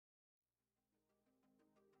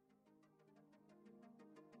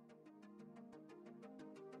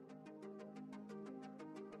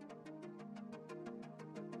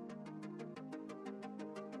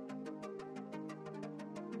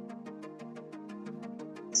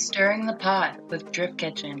Stirring the Pot with Drip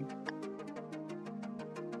Kitchen.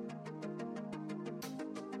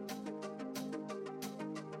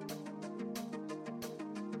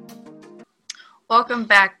 Welcome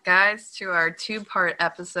back, guys, to our two-part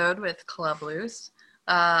episode with Club Loose.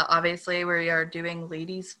 Obviously, we are doing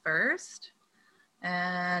ladies first.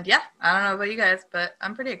 And yeah, I don't know about you guys, but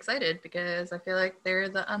I'm pretty excited because I feel like they're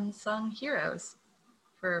the unsung heroes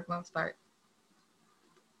for the most part.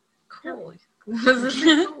 Cool. Cool.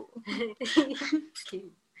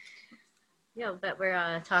 Cute. Yeah, but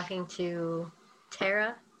we're talking to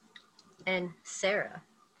Tara and Sarah.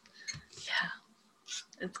 Yeah.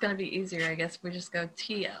 It's going to be easier, I guess, if we just go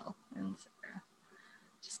TL and Sarah.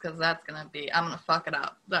 Just because that's going to be, I'm going to fuck it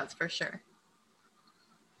up. That's for sure.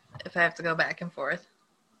 If I have to go back and forth.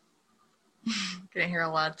 Gonna hear a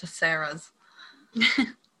lot to Sarah's.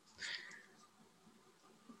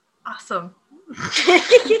 Awesome.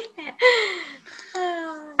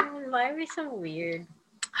 Why are we so weird?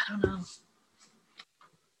 I don't know.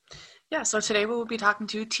 Yeah, so today we will be talking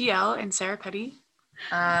to TL and Sarah Petty.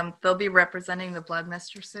 They'll be representing the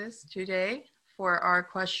Bloodmistresses today for our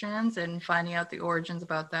questions and finding out the origins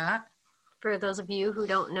about that. For those of you who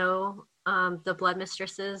don't know, the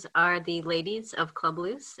Bloodmistresses are the ladies of Club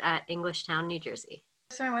Loose at Englishtown, New Jersey.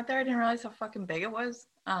 So I went there, I didn't realize how fucking big it was.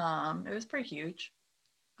 It was pretty huge.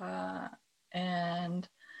 And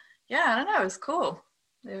yeah, I don't know, it was cool.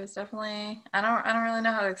 It was definitely, I don't really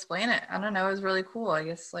know how to explain it. I don't know, it was really cool. I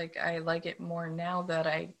guess like I like it more now that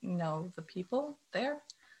I know the people there.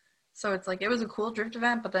 So it's like, it was a cool drift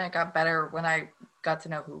event, but then it got better when I got to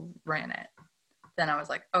know who ran it. Then I was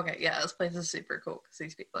like, okay, yeah, this place is super cool because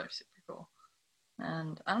these people are super cool.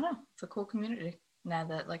 And I don't know, it's a cool community now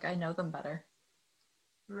that like I know them better.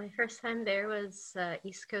 My first time there was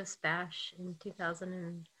East Coast Bash in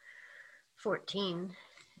 2014,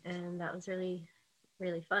 and that was really,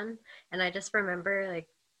 really fun. And I just remember like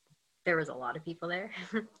there was a lot of people there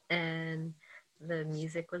and the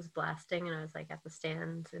music was blasting, and I was like at the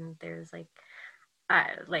stands, and there's like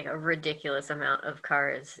a ridiculous amount of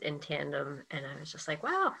cars in tandem, and I was just like,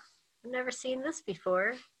 wow, I've never seen this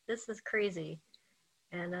before. This is crazy.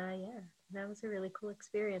 And yeah, that was a really cool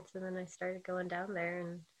experience. And then I started going down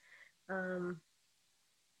there, and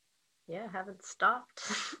yeah, haven't stopped.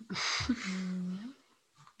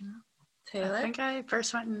 Taylor? I think I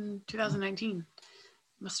first went in 2019.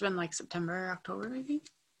 Must have been like September, October, maybe.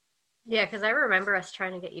 Yeah, because I remember us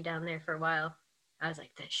trying to get you down there for a while. I was like,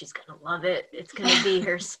 she's going to love it. It's going to be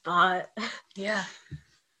her spot. Yeah.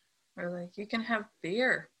 Or like, you can have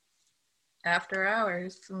beer after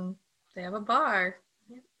hours, and they have a bar.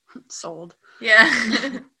 Yep. Sold. Yeah.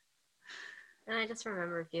 And I just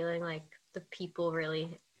remember feeling like the people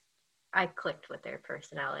really, I clicked with their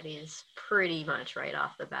personalities pretty much right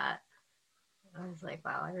off the bat. I was like,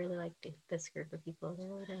 wow, I really like this group of people. They're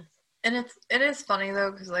really nice. And it is funny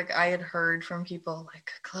though, because like I had heard from people like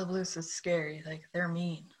Club Loose is scary, like they're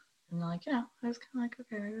mean, and like, you know, I was kind of like,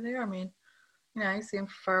 okay, maybe they are mean. You know, I see them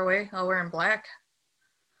from far away, all wearing black,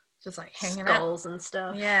 just like hanging out, skulls and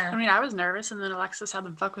stuff. Yeah. I mean, I was nervous, and then Alexis had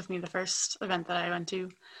them fuck with me the first event that I went to.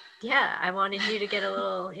 Yeah, I wanted you to get a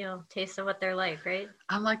little, taste of what they're like, right?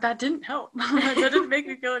 I'm like, that didn't help. That didn't make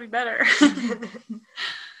me feel any better.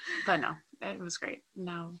 But no, it was great.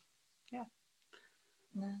 No, yeah.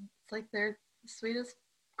 No, it's like they're the sweetest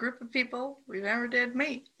group of people we've ever did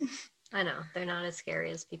meet. I know, they're not as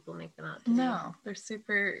scary as people make them out to be. No, they're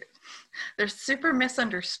super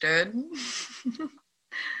misunderstood.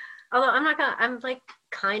 Although I'm like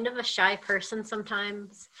kind of a shy person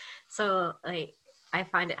sometimes. So like I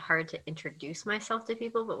find it hard to introduce myself to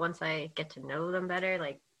people, but once I get to know them better,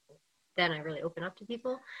 like then I really open up to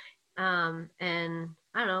people. And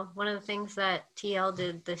I don't know, one of the things that TL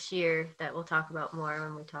did this year that we'll talk about more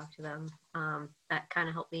when we talk to them, that kind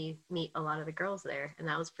of helped me meet a lot of the girls there, and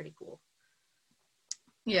that was pretty cool.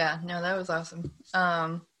 Yeah, no, that was awesome.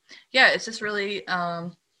 Yeah, it's just really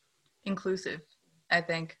inclusive, I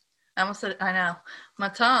think. I almost said, I know, my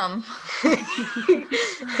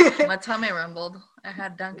tummy rumbled. I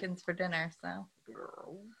had Dunkin's for dinner, so.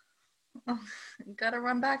 Gotta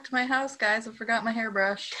run back to my house, guys. I forgot my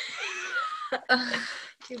hairbrush.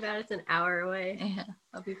 Too bad it's an hour away. Yeah,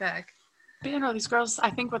 I'll be back. But you know, these girls, I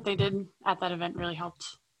think what they did at that event really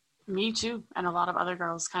helped me too, and a lot of other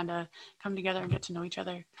girls kind of come together and get to know each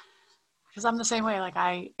other. Because I'm the same way. Like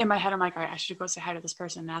in my head, I'm like, all right, I should go say hi to this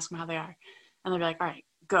person and ask them how they are. And they'll be like, all right,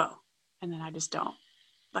 go. And then I just don't.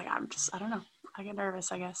 Like, I don't know. I get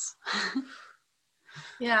nervous, I guess.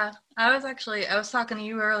 Yeah, I was talking to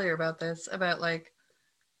you earlier about this, about like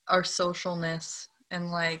our socialness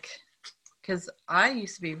and like, because I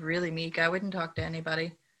used to be really meek. I wouldn't talk to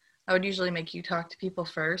anybody. I would usually make you talk to people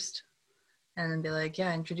first and then be like,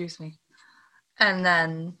 yeah, introduce me. And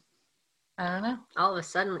then, I don't know. All of a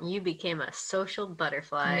sudden, you became a social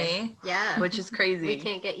butterfly. Me? Yeah. Which is crazy. We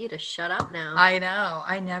can't get you to shut up now. I know.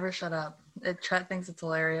 I never shut up. Chet thinks it's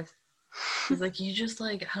hilarious. He's like, you just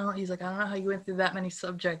like, I don't know how you went through that many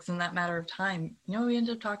subjects in that matter of time. You know what we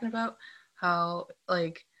ended up talking about? How,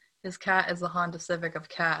 like, his cat is the Honda Civic of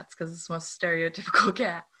cats because it's the most stereotypical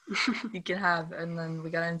cat you can have. And then we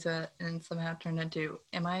got into it and somehow turned into,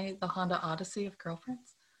 am I the Honda Odyssey of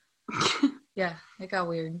girlfriends? Yeah, it got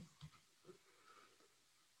weird.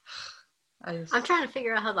 I'm trying to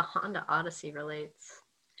figure out how the Honda Odyssey relates.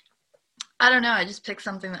 I don't know. I just picked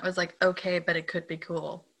something that was like, okay, but it could be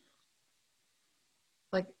cool.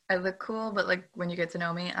 Like, I look cool, but like when you get to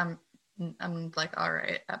know me, I'm like all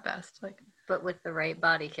right at best. Like, but with the right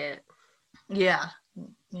body kit. Yeah,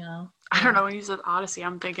 you know. I don't know. When you said Odyssey,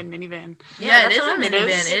 I'm thinking minivan. Yeah, it is a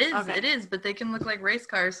minivan. It is? It is, but they can look like race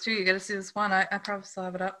cars too. You got to see this one. I probably still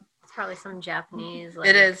have it up. It's probably some Japanese. Like...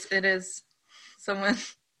 It is. Someone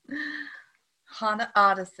Honda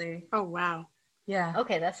Odyssey. Oh wow. Yeah.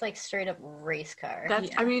 Okay, that's like straight up race car. That's.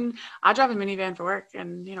 Yeah. I mean, I drive a minivan for work,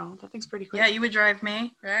 and you know that thing's pretty cool. Yeah, you would drive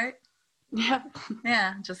me, right? Yeah.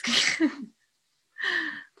 Yeah. Just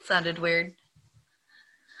sounded weird.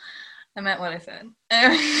 I meant what I said.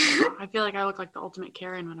 I feel like I look like the ultimate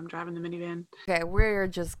Karen when I'm driving the minivan. Okay, we're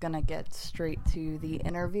just gonna get straight to the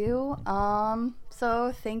interview.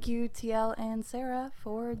 So thank you, TL and Sarah,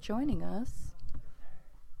 for joining us.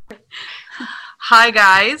 Hi,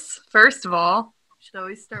 guys. First of all, we should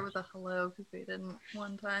always start with a hello because we didn't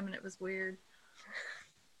one time and it was weird.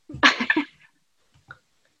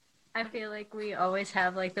 I feel like we always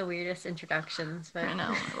have like the weirdest introductions, but I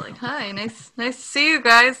know. We're like, hi, nice to see you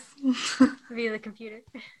guys. Via the computer.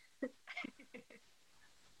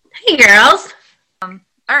 Hey, girls. All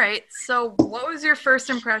right. So, what was your first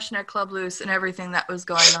impression at Club Loose and everything that was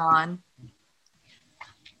going on?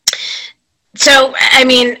 So, I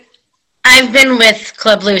mean, I've been with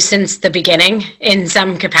Club Loose since the beginning in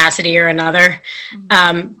some capacity or another,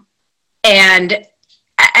 and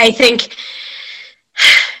I think.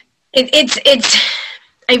 I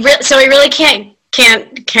really can't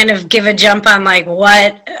kind of give a jump on like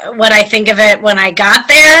what I think of it when I got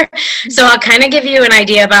there. So I'll kind of give you an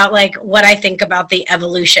idea about like what I think about the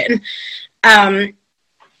evolution.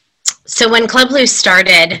 So when Club Loose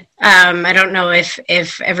started, I don't know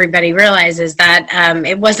if everybody realizes that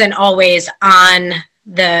it wasn't always on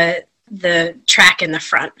the track in the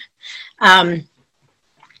front.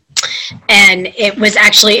 And it was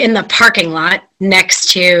actually in the parking lot next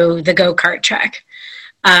to the go-kart track.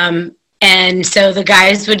 And so the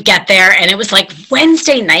guys would get there, and it was like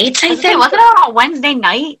Wednesday nights, I think. Wasn't it on Wednesday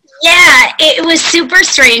night? Yeah, it was super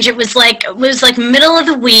strange. It was like middle of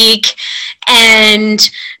the week,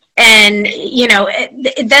 and you know,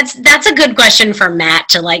 that's a good question for Matt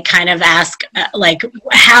to like kind of ask like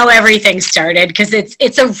how everything started, because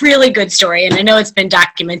it's a really good story, and I know it's been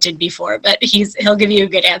documented before, but he'll give you a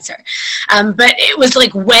good answer. But it was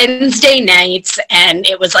like Wednesday nights, and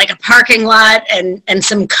it was like a parking lot and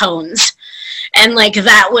some cones, and like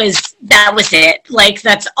that was it. Like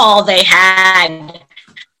that's all they had.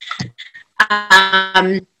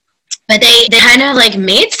 But they kind of like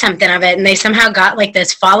made something of it, and they somehow got like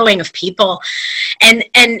this following of people, and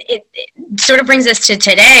it sort of brings us to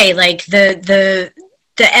today, like the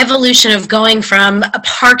evolution of going from a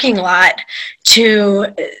parking lot to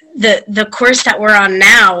the course that we're on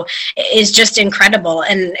now is just incredible,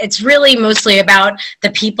 and it's really mostly about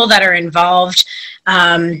the people that are involved.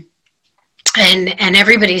 And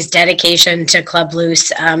everybody's dedication to Club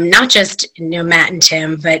Loose, not just Matt and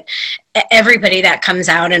Tim, but everybody that comes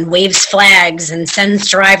out and waves flags and sends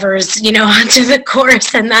drivers, onto the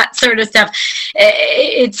course and that sort of stuff.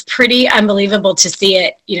 It's pretty unbelievable to see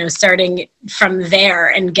it, starting from there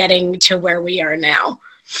and getting to where we are now.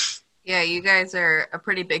 Yeah, you guys are a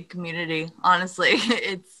pretty big community, honestly.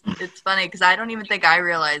 It's funny because I don't even think I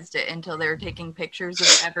realized it until they were taking pictures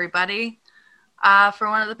of everybody for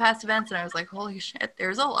one of the past events, and I was like, holy shit,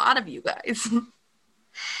 there's a lot of you guys.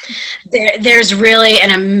 There's really an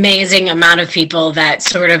amazing amount of people that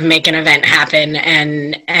sort of make an event happen,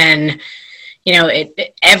 and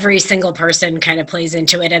every single person kind of plays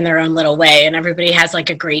into it in their own little way, and everybody has like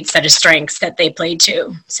a great set of strengths that they play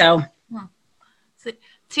to. So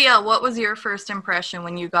Tia, what was your first impression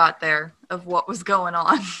when you got there of what was going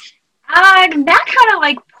on? That kind of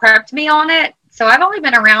like prepped me on it. So I've only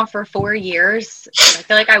been around for 4 years. I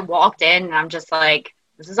feel like I walked in and I'm just like,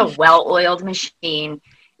 this is a well-oiled machine.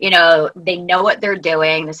 They know what they're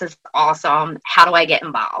doing. This is awesome. How do I get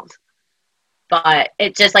involved? But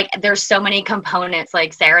it just like, there's so many components,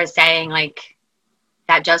 like Sarah's saying, like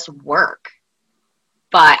that just work.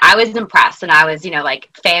 But I was impressed, and I was, you know, like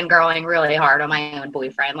fangirling really hard on my own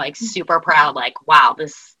boyfriend, like super proud, like, wow,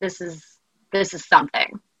 this is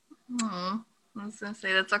something. I was gonna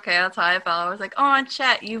say that's okay. That's how I felt. I was like, oh,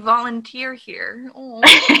 Chet, you volunteer here. Oh,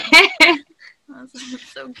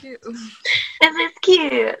 that's so cute. This is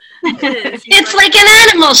cute. It is. It's like an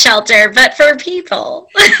animal shelter, but for people.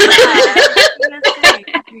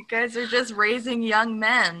 You guys are just raising young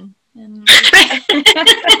men. And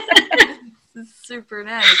it's super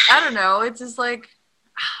nice. I don't know. It's just like,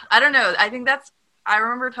 I don't know. I think I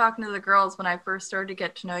remember talking to the girls when I first started to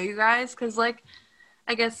get to know you guys. Because, like,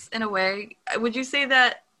 I guess in a way, would you say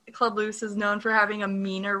that Club Loose is known for having a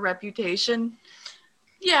meaner reputation?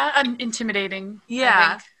 Yeah, intimidating.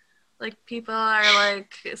 Yeah. Like, people are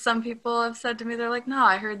like, some people have said to me, they're like, no,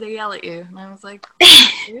 I heard they yell at you. And I was like,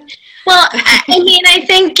 yeah. Well, I mean, I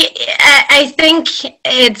think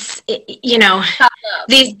it's, you know,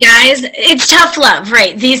 these guys, it's tough love,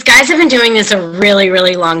 right? These guys have been doing this a really,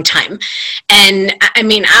 really long time. And I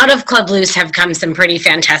mean, out of Club Loose have come some pretty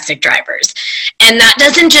fantastic drivers. And that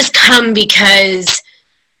doesn't just come because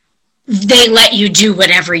they let you do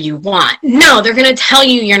whatever you want. No, they're going to tell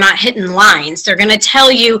you you're not hitting lines. They're going to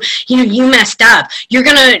tell you, you know, you messed up. You're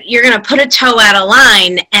going to put a toe out of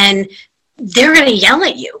line, and they're going to yell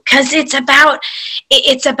at you, because it's about,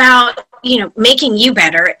 you know, making you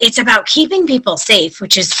better. It's about keeping people safe,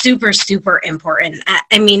 which is super, super important.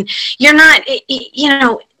 I mean, you're not, you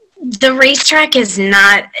know, the racetrack is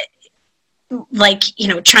not like, you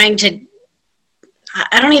know, trying to,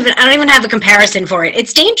 I don't even have a comparison for it.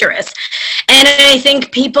 It's dangerous. And I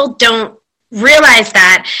think people don't realize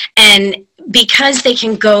that. And because they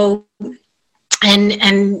can go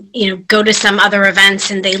and you know, go to some other events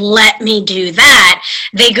and they let me do that,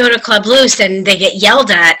 they go to Club Loose and they get yelled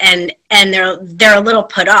at, and they're a little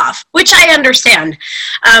put off, which I understand.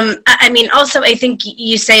 I mean, also, I think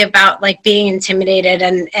you say about like being intimidated,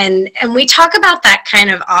 and we talk about that kind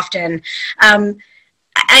of often.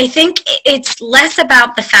 I think it's less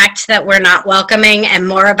about the fact that we're not welcoming and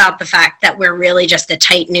more about the fact that we're really just a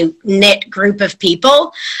tight-knit group of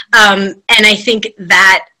people. And I think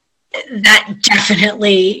that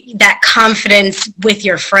definitely, that confidence with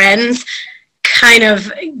your friends kind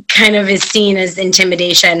of is seen as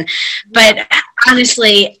intimidation. But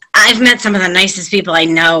honestly, I've met some of the nicest people I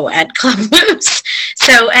know at Club Loose.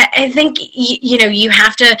 So I think, you know, you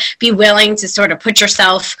have to be willing to sort of put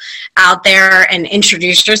yourself out there and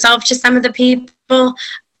introduce yourself to some of the people.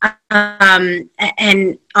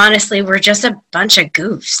 And honestly, we're just a bunch of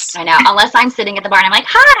goofs. I know. Unless I'm sitting at the bar and I'm like,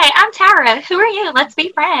 hi, I'm Tara. Who are you? Let's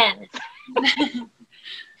be friends.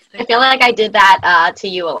 I feel like I did that to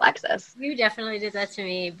you, Alexis. You definitely did that to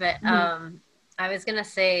me. But I was going to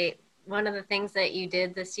say, one of the things that you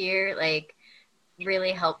did this year, like,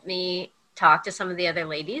 really helped me talk to some of the other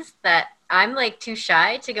ladies that I'm like too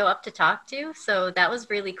shy to go up to talk to. So that was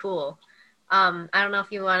really cool. I don't know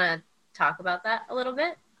if you want to talk about that a little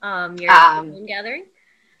bit. Your gathering.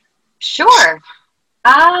 Sure.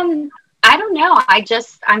 I don't know.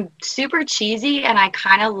 I'm super cheesy, and I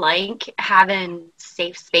kind of like having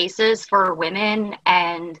safe spaces for women.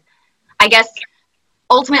 And I guess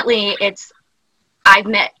ultimately I've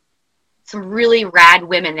met some really rad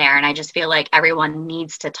women there, and I just feel like everyone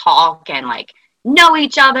needs to talk and like know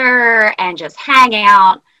each other and just hang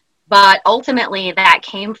out. But ultimately that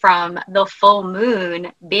came from the full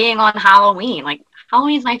moon being on Halloween. Like,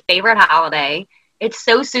 Halloween is my favorite holiday. It's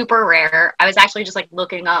so super rare. I was actually just like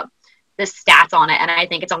looking up the stats on it, and I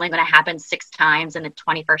think it's only going to happen 6 times in the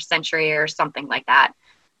 21st century or something like that.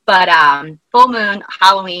 But full moon,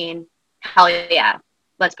 Halloween, hell yeah,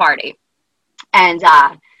 let's party. And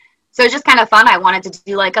so it's just kind of fun. I wanted to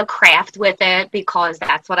do like a craft with it, because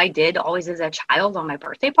that's what I did always as a child on my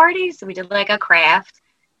birthday parties. So we did like a craft,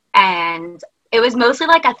 and it was mostly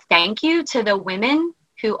like a thank you to the women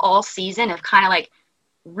who all season have kind of like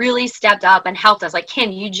really stepped up and helped us. Like,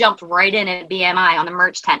 Kim, you jumped right in at BMI on the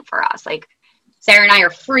merch tent for us. Like, Sarah and I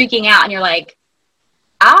are freaking out, and you're like,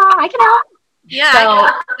 I can help. Yeah, so,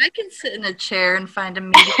 I can sit in a chair and find a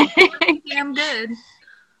meeting. Damn good.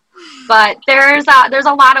 But there's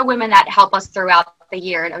a lot of women that help us throughout the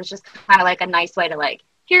year, and it was just kind of like a nice way to like,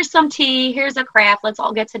 here's some tea, here's a craft, let's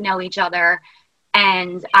all get to know each other.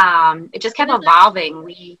 And it just kept evolving.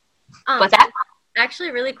 What's that?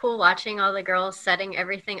 Actually really cool watching all the girls setting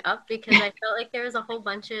everything up, because I felt like there was a whole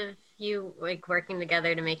bunch of you like working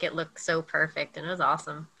together to make it look so perfect, and it was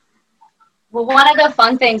awesome. Well, one of the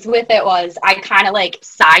fun things with it was I kind of like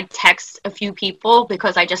side text a few people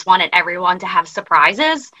because I just wanted everyone to have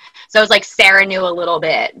surprises. So it was like Sarah knew a little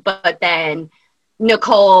bit, but then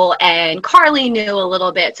Nicole and Carly knew a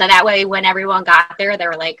little bit. So that way when everyone got there, they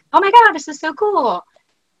were like, oh my God, this is so cool.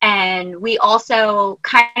 And we also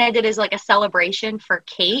kind of did as like a celebration for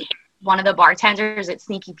Kate, one of the bartenders at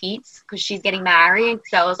Sneaky Pete's, because she's getting married.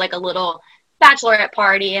 So it was like a little bachelorette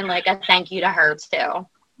party and like a thank you to her too.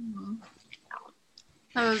 Mm-hmm.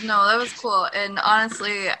 That was cool. And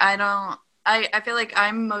honestly, I feel like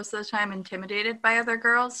I'm most of the time intimidated by other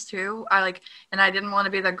girls too. And I didn't want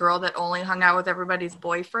to be the girl that only hung out with everybody's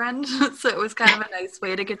boyfriend. So it was kind of a nice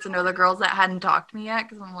way to get to know the girls that hadn't talked to me yet.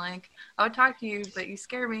 Because I'm like, I would talk to you, but you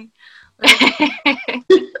scare me. Plus,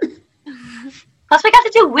 we got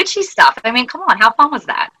to do witchy stuff. I mean, come on, how fun was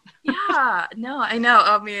that? Yeah, no, I know.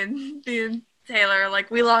 Oh, me and Taylor,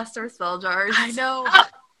 like, we lost our spell jars. I know. I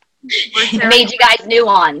made you guys new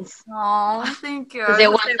ones. Oh, thank you. Because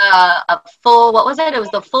it was a full, what was it? It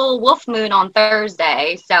was the full wolf moon on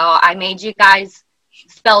Thursday. So I made you guys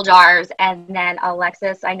spell jars. And then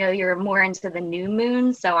Alexis, I know you're more into the new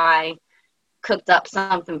moon. So I cooked up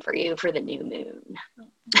something for you for the new moon.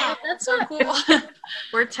 Oh, that's so cool.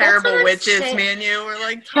 We're terrible witches, me and you. We're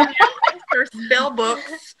like, our spell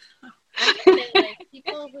books. Like,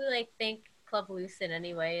 people who like think Club Lucid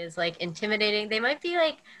anyway is like intimidating. They might be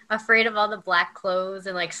like afraid of all the black clothes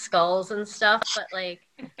and like skulls and stuff, but like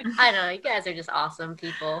I don't know, you guys are just awesome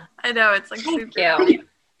people. I know, it's like Thank super you.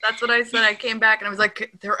 That's what I said. I came back and I was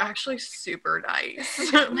like, they're actually super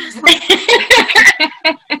nice.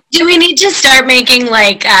 Do we need to start making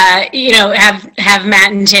like have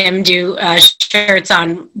Matt and Tim do shirts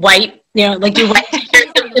on white, like do white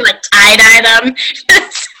t-shirts and like tie-dye them?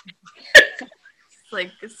 It's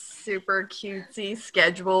like super cutesy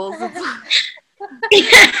schedules.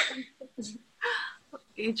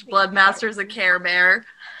 Each Bloodmaster is a Care Bear.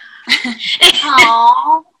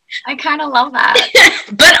 Aww, I kind of love that.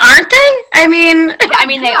 But aren't they? I mean,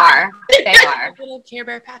 they are. They are. Little Care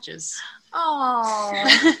Bear patches. Oh.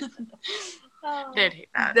 They'd hate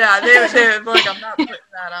that. Yeah, they're like, I'm not putting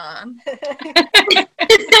that on.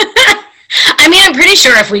 I mean, I'm pretty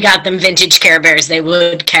sure if we got them vintage Care Bears, they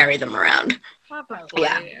would carry them around. Probably.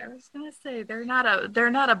 Yeah. I was gonna say they're not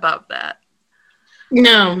above that.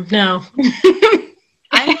 No.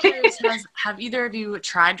 I'm curious, have either of you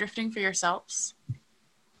tried drifting for yourselves?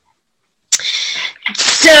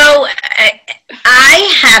 So I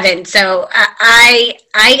haven't. So I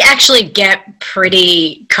actually get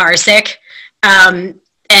pretty car sick. And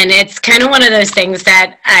it's kind of one of those things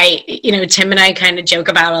that Tim and I kind of joke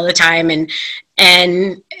about all the time. And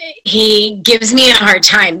he gives me a hard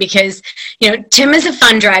time because, Tim is a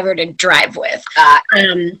fun driver to drive with.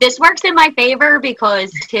 This works in my favor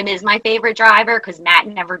because Tim is my favorite driver because Matt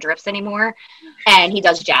never drifts anymore. And he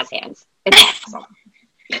does jazz hands. It's awesome.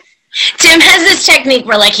 Tim has this technique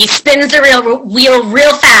where like he spins the wheel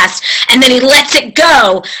real fast and then he lets it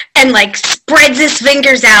go and like spreads his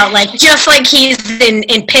fingers out like just like he's in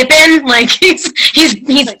Pippin, like he's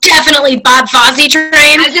definitely Bob Fosse trained.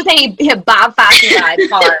 I was just saying he Bob Fosse rides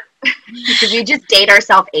hard. Did we just date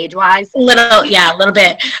ourselves age-wise? A little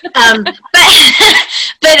bit. But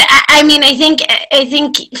I mean, I think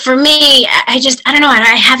for me, I don't know.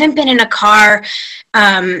 I haven't been in a car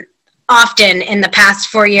often in the past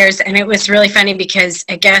 4 years, and it was really funny because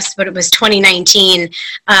I guess it was 2019,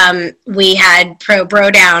 we had Pro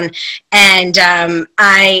Bro Down, and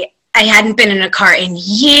I hadn't been in a car in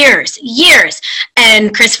years,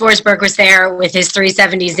 and Chris Forsberg was there with his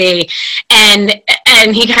 370Z, and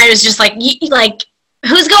he kind of was just like,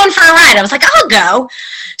 who's going for a ride? I was like, I'll go.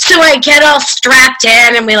 So I get all strapped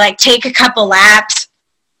in, and we like take a couple laps,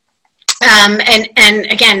 and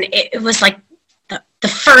again, it was like the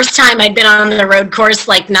first time I'd been on the road course,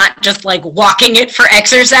 like not just like walking it for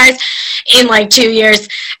exercise in like 2 years.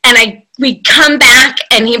 And we come back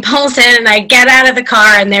and he pulls in and I get out of the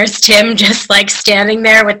car and there's Tim just like standing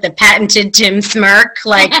there with the patented Tim smirk.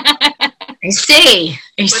 Like, I see.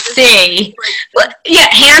 Well,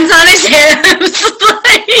 yeah, hands on his hips.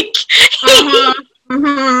 Like,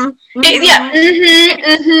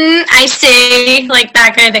 I see, like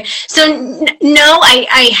that kind of thing. So no,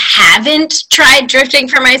 I haven't tried drifting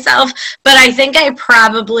for myself, but I think I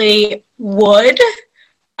probably would,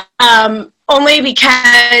 only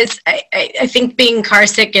because I think being car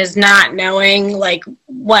sick is not knowing like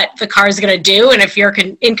what the car is going to do, and if you're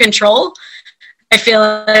in control, I feel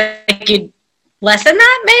like you'd lessen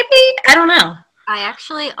that maybe. I don't know. I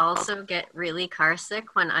actually also get really car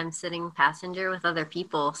sick when I'm sitting passenger with other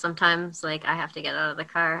people. Sometimes, like, I have to get out of the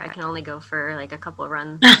car. I can only go for, like, a couple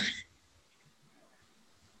runs.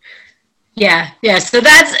 Yeah. So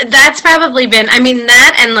that's probably been. I mean,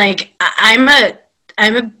 that and like I'm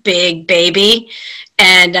a big baby,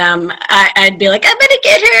 and I'd be like, I'm gonna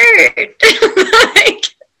get hurt. Like,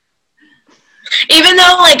 even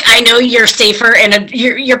though like I know you're safer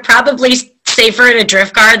you're probably safer in a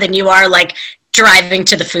drift car than you are like driving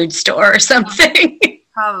to the food store or something.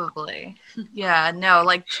 Probably. Yeah, no,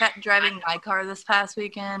 like Chet driving my car this past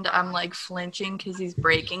weekend, I'm like flinching because he's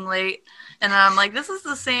braking late. And I'm like, this is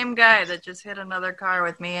the same guy that just hit another car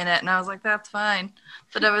with me in it. And I was like, that's fine.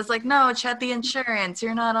 But I was like, no, Chet, the insurance,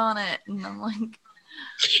 you're not on it. And I'm like,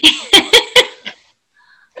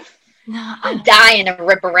 no. I'm dying to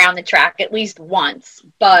rip around the track at least once,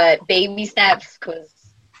 but baby steps, because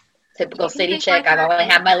typical city chick, I've only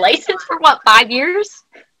had my license for 5 years?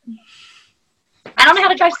 I don't know how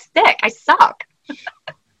to drive stick. I suck.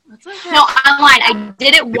 That's okay. No, I'm lying. I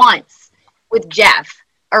did it once with Jeff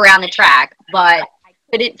around the track, but I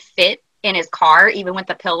couldn't fit in his car, even with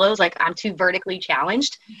the pillows. Like, I'm too vertically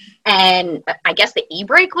challenged. And I guess the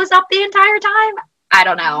e-brake was up the entire time. I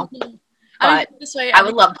don't know. But this way, I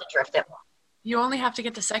would love to drift it. You only have to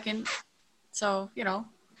get to second. So, you know.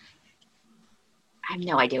 I have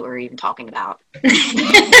no idea what we're even talking about.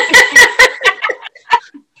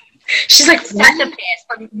 She's like, that's a pass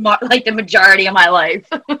for like the majority of my life.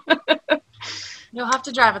 You'll have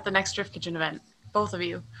to drive at the next Drift Kitchen event. Both of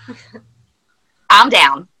you. I'm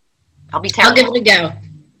down. I'll give it a go.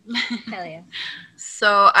 Hell yeah.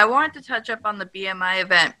 So I wanted to touch up on the BMI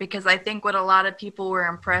event because I think what a lot of people were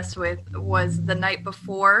impressed with was the night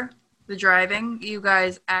before the driving, you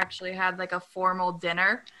guys actually had like a formal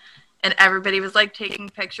dinner and everybody was like taking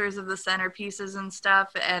pictures of the centerpieces and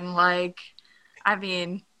stuff. And like, I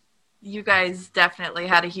mean, you guys definitely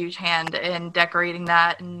had a huge hand in decorating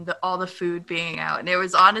that and all the food being out. And it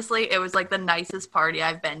was honestly, it was like the nicest party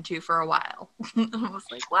I've been to for a while. I was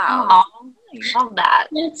like, wow. Nice. Love that.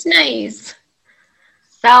 It's nice.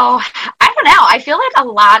 So, I don't know. I feel like a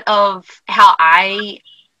lot of how I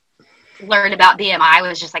learned about BMI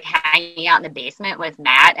was just like hanging out in the basement with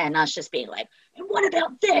Matt and us just being like, and what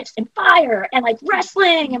about this? And fire and like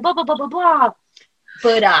wrestling and blah, blah, blah, blah, blah.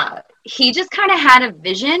 But he just kind of had a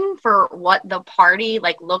vision for what the party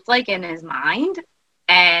like looked like in his mind.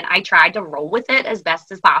 And I tried to roll with it as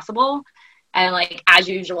best as possible. And like, as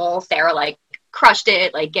usual, Sarah like crushed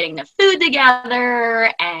it, like getting the food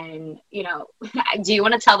together. And, you know, do you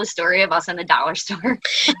want to tell the story of us in the dollar store?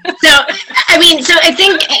 So, I mean, so I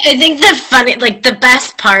think the funny, like the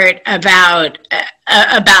best part about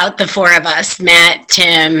the four of us, Matt,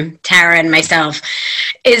 Tim, Tara, and myself,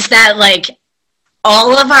 is that like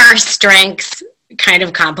all of our strengths kind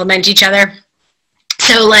of complement each other.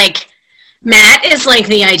 So like Matt is like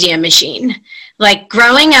the idea machine. Like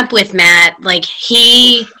growing up with Matt, like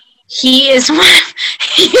he is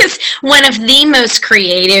one of the most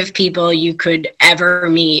creative people you could ever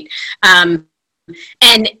meet. And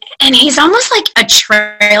he's almost like a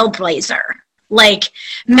trailblazer. Like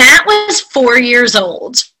Matt was 4 years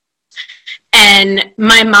old and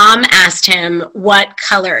my mom asked him what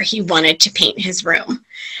color he wanted to paint his room.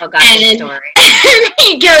 Oh, God, and, story. And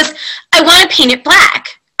he goes, I want to paint it black.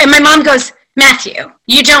 And my mom goes, Matthew,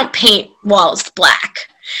 you don't paint walls black.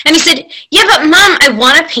 And he said, yeah, but Mom, I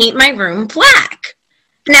want to paint my room black.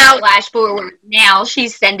 Now, flash forward, now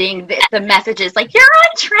she's sending the messages like, you're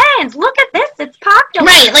on trends. Look at this. It's popular.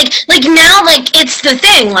 Right. Like now, like it's the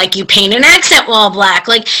thing, like you paint an accent wall black.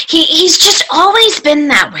 Like he's just always been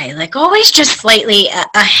that way. Like always just slightly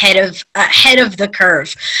ahead of the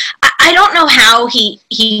curve. I don't know how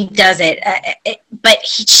he does it, but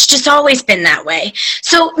he's just always been that way.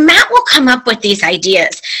 So Matt will come up with these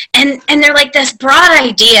ideas and they're like this broad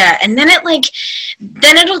idea. And then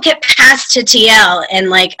it'll get passed to TL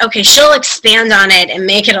and like, okay, she'll expand on it and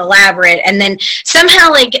make it elaborate. And then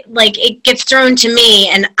somehow like it gets thrown to me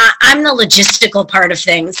and I'm the logistical part of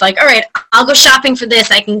things. Like, all right, I'll go shopping for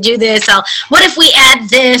this. I can do this. What if we add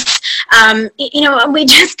this? You know, and we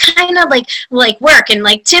just kind of like work and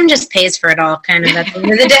like Tim just pays for it all kind of at the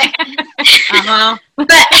end of the day. Uh-huh.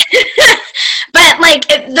 But like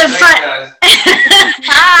the fun.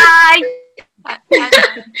 Hi.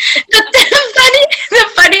 The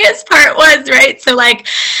funniest part was, right, so like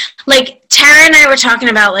Tara and I were talking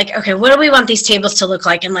about like, okay, what do we want these tables to look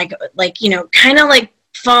like, and like you know, kind of like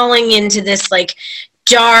falling into this like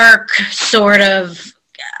dark sort of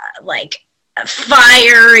like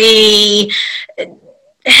fiery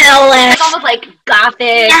hellish, It's almost like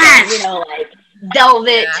gothic, yes. You know, like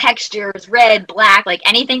velvet textures, red, black, like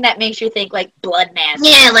anything that makes you think like Bloodmasters.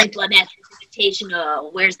 Yeah, like Bloodmasters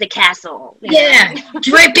Invitational. Where's the castle? Yeah,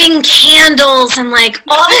 dripping candles and like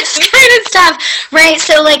all this kind of stuff, right?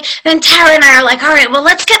 So like then Tara and I are like, all right, well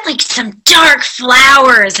let's get like some dark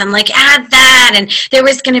flowers and like add that, and there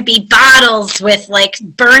was going to be bottles with like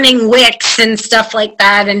burning wicks and stuff like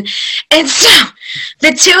that, and so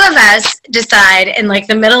the two of us decide in like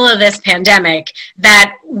the middle of this pandemic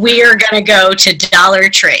that we're going to go to Dollar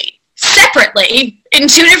Tree separately in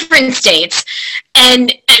 2 different states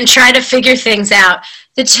and try to figure things out.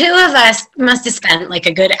 The two of us must have spent like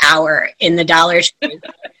a good hour in the Dollar Tree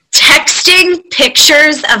texting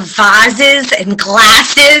pictures of vases and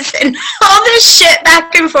glasses and all this shit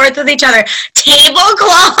back and forth with each other,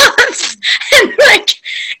 tablecloths, and like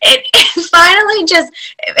it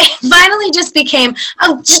finally just became,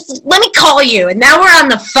 oh, just let me call you, and now we're on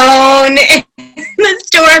the phone in the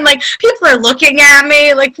store, and like people are looking at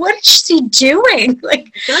me like, what is she doing?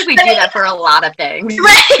 Like, I feel like we do that for a lot of things,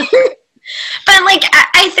 right? But like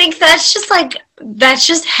I think that's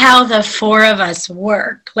just how the 4 of us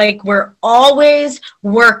work. Like we're always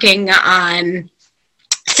working on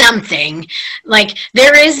something. Like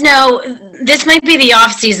this might be the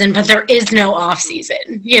off season, but there is no off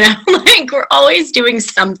season, you know? Like we're always doing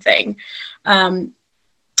something. But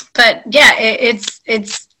yeah,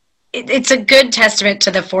 it's a good testament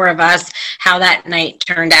to the 4 of us how that night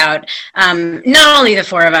turned out. Not only the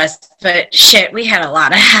 4 of us, but shit, we had a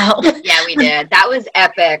lot of help. Yeah, we did. That was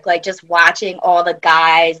epic. Like just watching all the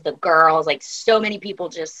guys, the girls, like so many people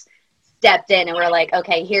just stepped in and were like,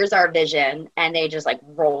 okay, here's our vision. And they just like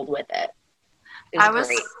rolled with it. I was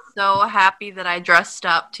so happy that I dressed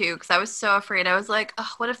up too, because I was so afraid. I was like,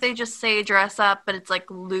 oh, what if they just say dress up, but it's like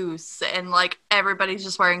loose and like everybody's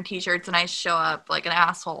just wearing t-shirts and I show up like an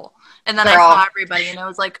asshole. And then I saw everybody and I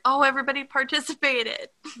was like, oh, everybody participated.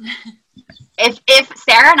 If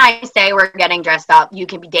Sarah and I say we're getting dressed up, you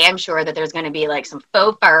can be damn sure that there's going to be like some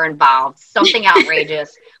faux fur involved, something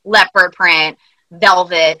outrageous, leopard print,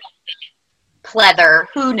 velvet, pleather,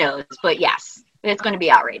 who knows? But yes, it's going to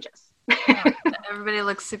be outrageous. Yeah, everybody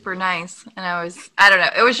looks super nice, and I don't know,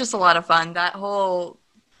 it was just a lot of fun. That whole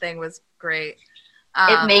thing was great.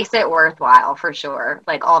 It makes it worthwhile for sure,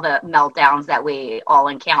 like all the meltdowns that we all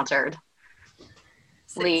encountered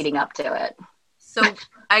leading up to it. So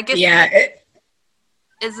I guess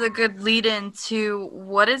is a good lead in to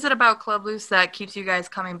what is it about Club Loose that keeps you guys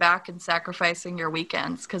coming back and sacrificing your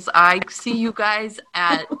weekends? Because I see you guys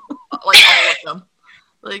at like all of them.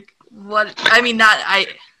 Like what? I mean,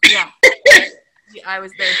 yeah, I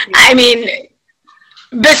was there too. I mean,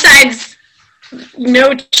 besides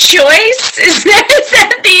no choice, is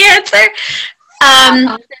that the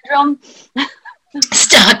answer? Syndrome.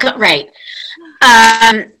 Stuck, right?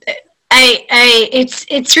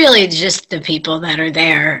 It's really just the people that are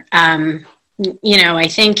there. You know, I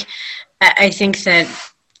think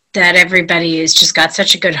that everybody has just got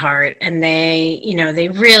such a good heart, and they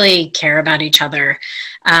really care about each other.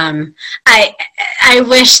 I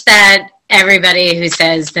wish that everybody who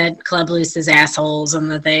says that Club Loose is assholes and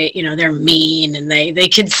that they're mean and they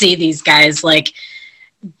could see these guys like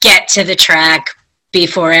get to the track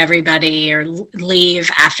before everybody or leave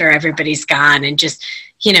after everybody's gone, and just,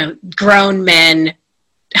 grown men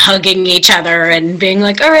hugging each other and being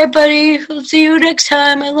like, all right, buddy, we'll see you next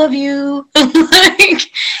time. I love you. Like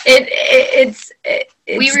it's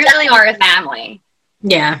we really are a family.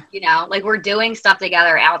 Yeah. Like we're doing stuff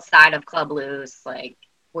together outside of Club Loose. Like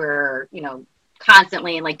we're,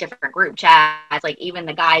 constantly in like different group chats, like even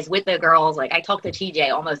the guys with the girls. Like I talk to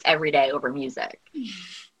TJ almost every day over music.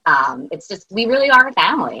 It's just, we really are a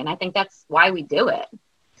family. And I think that's why we do it.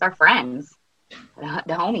 It's our friends, the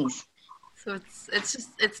homies. So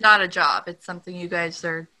it's not a job. It's something you guys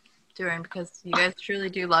are doing because you guys truly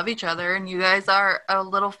do love each other, and you guys are a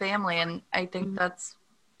little family. And I think that's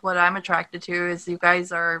what I'm attracted to, is you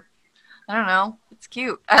guys are, I don't know, it's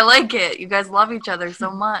cute. I like it. You guys love each other so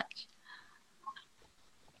much.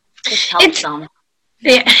 It's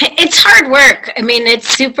hard work. I mean, it's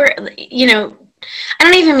super, I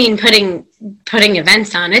don't even mean putting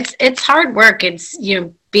events on. It's hard work. It's,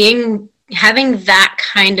 having that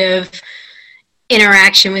kind of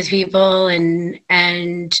interaction with people and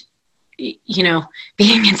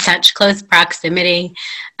being in such close proximity.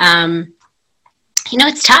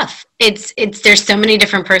 It's tough. There's so many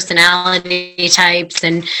different personality types,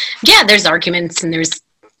 and yeah, there's arguments and there's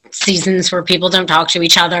seasons where people don't talk to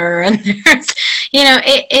each other, and there's,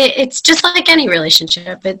 it's just like any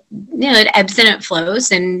relationship. It ebbs and it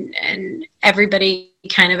flows, and everybody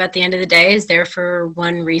kind of at the end of the day is there for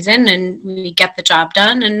one reason, and we get the job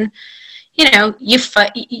done, and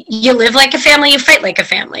you live like a family, you fight like a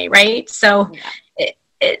family, right? So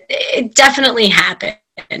it definitely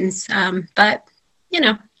happens. But,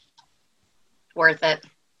 Worth it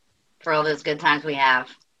for all those good times we have.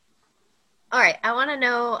 All right, I want to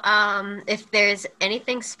know if there's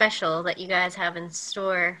anything special that you guys have in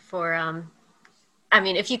store for,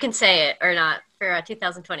 if you can say it or not, for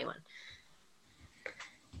 2021.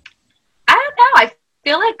 I don't know. I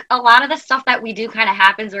feel like a lot of the stuff that we do kind of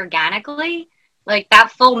happens organically. Like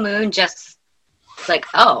that full moon just like,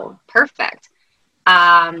 oh, perfect.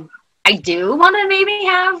 I do want to maybe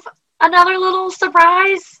have another little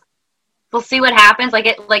surprise. We'll see what happens.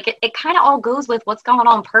 It kind of all goes with what's going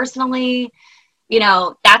on personally.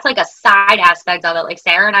 That's like a side aspect of it. Like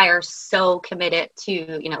Sarah and I are so committed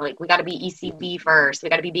to, we got to be ECB first. We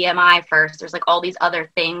got to be BMI first. There's like all these other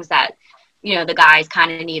things that, the guys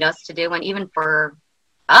kind of need us to do. And even for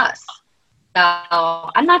us. So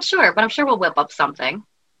I'm not sure, but I'm sure we'll whip up something.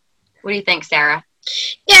 What do you think, Sarah?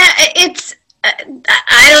 Yeah, it's,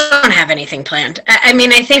 I don't have anything planned. I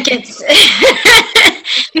think it's,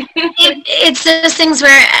 it's those things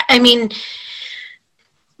where,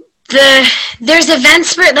 there's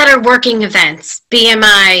events that are working events,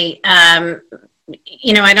 BMI,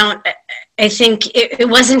 I think it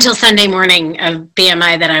wasn't until Sunday morning of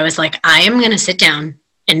BMI that I was like, I am going to sit down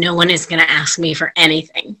and no one is going to ask me for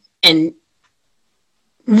anything. And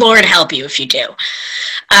Lord help you if you do.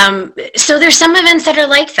 So there's some events that are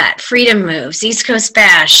like that. Freedom Moves, East Coast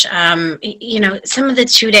Bash, some of the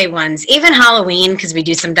 2-day ones, even Halloween, because we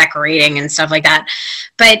do some decorating and stuff like that.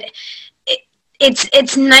 But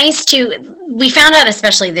it's nice we found out,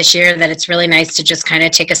 especially this year, that it's really nice to just kind of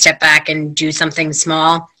take a step back and do something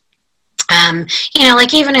small.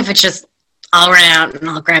 Even if it's just, I'll run out and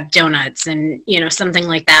I'll grab donuts and, something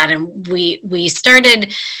like that. And we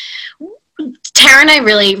started, Tara and I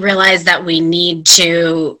really realized that we need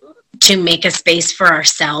to make a space for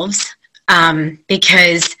ourselves,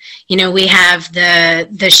 because, we have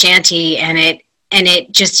the shanty and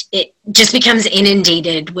it just becomes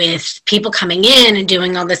inundated with people coming in and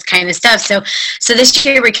doing all this kind of stuff. So this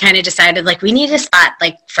year we kind of decided we need a spot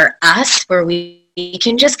for us where we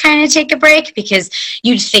can just kind of take a break, because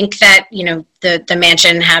you'd think that, the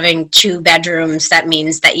mansion having 2 bedrooms, that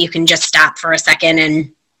means that you can just stop for a second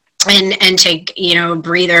and take, a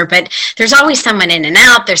breather. But there's always someone in and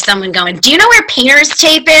out. There's someone going, do you know where painter's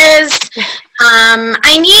tape is?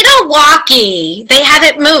 I need a walkie. They have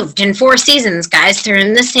it moved in 4 Seasons, guys. They're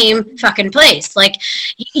in the same fucking place.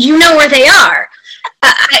 You know where they are.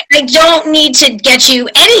 I don't need to get you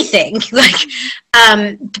anything.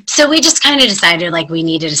 So we just kind of decided we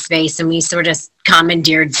needed a space, and we sort of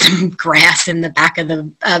commandeered some grass in the back of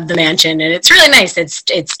the mansion, and it's really nice.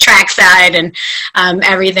 It's trackside and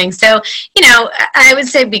everything. So I would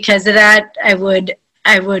say because of that, I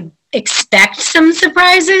would expect some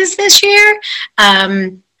surprises this year,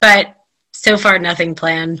 but so far nothing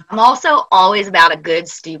planned. I'm also always about a good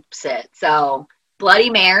stoop sit. So Bloody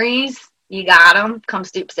Marys, you got them. Come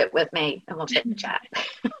stoop sit with me, and we'll chit and chat.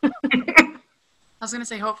 I was going to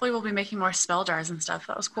say, hopefully we'll be making more spell jars and stuff.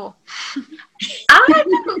 That was cool.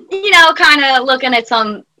 I'm, kind of looking at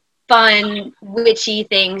some fun, witchy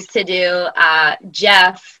things to do.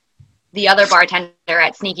 Jeff, the other bartender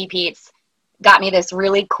at Sneaky Pete's, got me this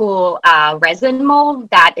really cool resin mold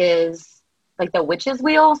that is like the witch's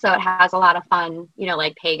wheel. So it has a lot of fun,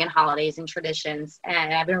 pagan holidays and traditions.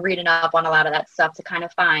 And I've been reading up on a lot of that stuff to kind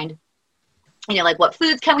of find, what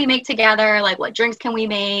foods can we make together? What drinks can we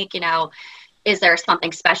make? Is there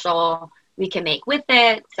something special we can make with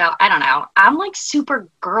it? So I don't know. I'm super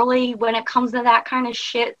girly when it comes to that kind of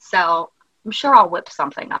shit. So I'm sure I'll whip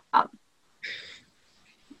something up.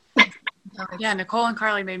 Yeah, Nicole and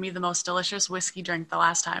Carly made me the most delicious whiskey drink the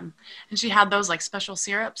last time. And she had those special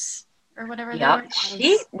syrups or whatever. Yep.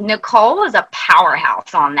 Nicole was a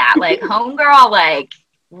powerhouse on that. Homegirl,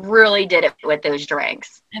 really did it with those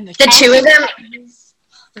drinks. And the 2 of them.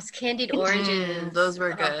 Those candied oranges. Those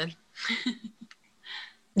were good.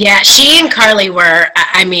 Yeah, she and Carly were,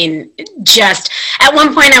 just, at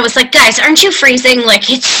one point I was like, guys, aren't you freezing?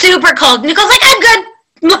 It's super cold. Nicole's like, I'm good.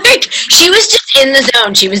 She was just in the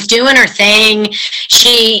zone. She was doing her thing.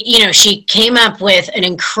 She came up with an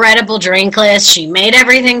incredible drink list. She made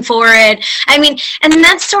everything for it. And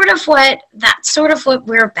that's sort of what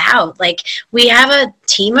we're about. We have a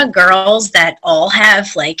team of girls that all have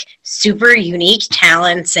super unique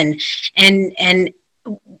talents, and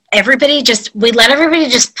everybody we let everybody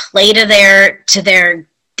just play to their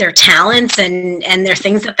talents and their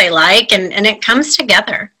things that they like, and it comes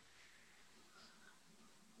together.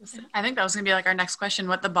 I think that was going to be our next question,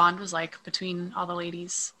 what the bond was like between all the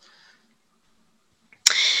ladies.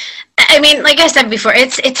 I mean, like I said before,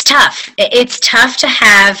 it's tough. It's tough to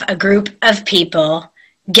have a group of people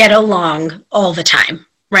get along all the time,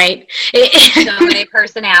 right? So many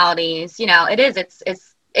personalities, it is.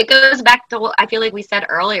 It goes back to what I feel like we said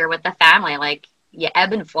earlier with the family, like you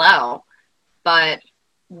ebb and flow, but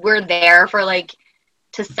we're there for like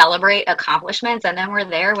to celebrate accomplishments, and then we're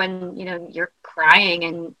there when you're crying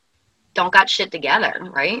and don't got shit together,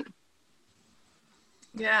 right?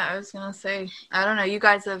 Yeah, I was gonna say, I don't know, you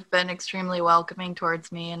guys have been extremely welcoming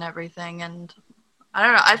towards me and everything, and I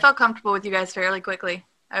don't know, I felt comfortable with you guys fairly quickly,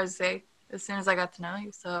 I would say, as soon as I got to know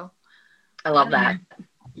you, so. I love that.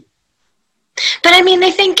 But I mean,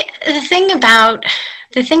 I think the thing about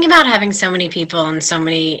having so many people and so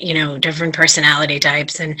many, different personality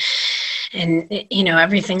types and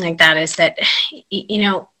everything like that is that,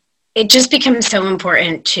 it just becomes so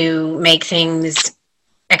important to make things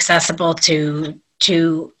accessible to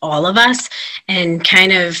all of us and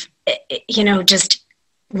kind of, just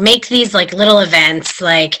make these like little events,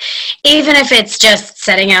 like even if it's just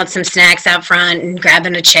setting out some snacks out front and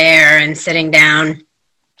grabbing a chair and sitting down.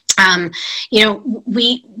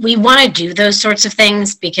 We want to do those sorts of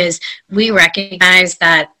things because we recognize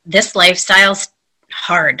that this lifestyle's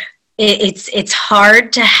hard. It's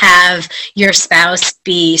hard to have your spouse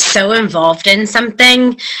be so involved in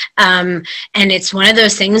something, and it's one of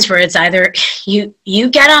those things where it's either you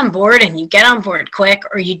get on board and you get on board quick,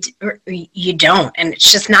 or you don't, and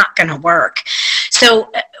it's just not going to work.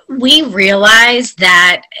 So we realize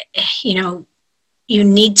that we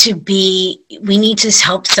need to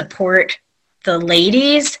help support the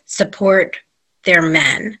ladies, support their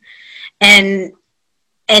men.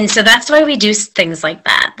 And so that's why we do things like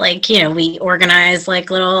that. Like, we organize like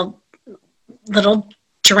little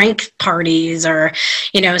drink parties or,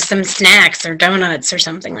 some snacks or donuts or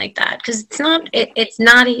something like that. Because it's not easy. It's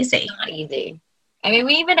not easy. I mean,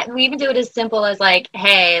 we even do it as simple as like,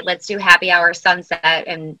 hey, let's do happy hour sunset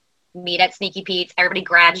and meet at Sneaky Pete's, everybody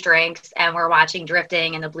grabs drinks and we're watching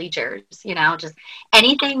drifting in the bleachers, just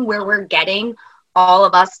anything where we're getting all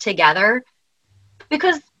of us together,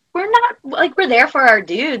 because we're not like, we're there for our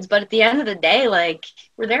dudes, but at the end of the day, like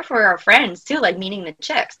we're there for our friends too, like meeting the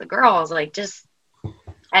chicks, the girls, like just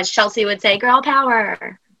as Chelsea would say, girl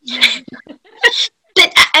power.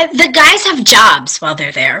 But the guys have jobs while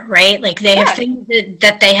they're there, right? Like they have things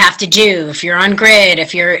that they have to do. If you're on grid,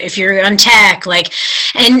 if you're on tech, like,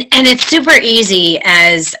 and it's super easy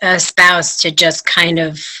as a spouse to just kind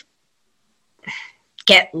of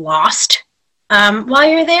get lost while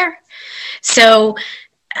you're there. So,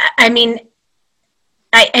 I mean,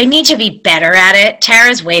 I need to be better at it.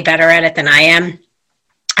 Tara's way better at it than I am.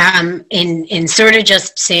 In sort of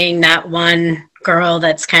just seeing that one girl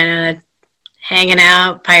that's kind of hanging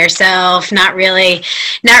out by herself, not really,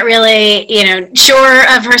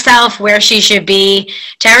 sure of herself where she should be.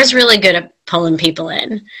 Tara's really good at pulling people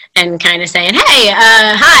in and kind of saying, "Hey,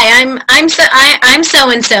 hi, I'm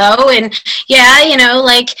so and so, and yeah,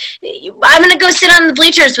 like I'm gonna go sit on the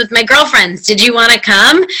bleachers with my girlfriends. Did you want to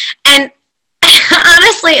come?" And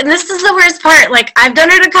honestly, and this is the worst part, like I've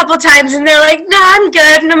done it a couple times, and they're like, "No, I'm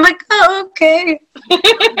good," and I'm like, "Oh, okay."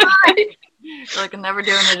 Like I'm never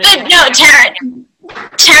doing it again. But no,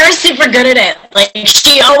 Tara's super good at it. Like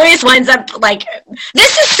she always winds up like,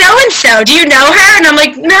 "This is so and so. Do you know her?" And I'm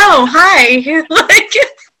like, "No, hi." Like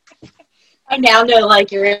I now know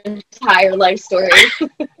like your entire life story.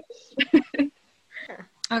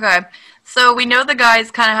 Okay, so we know the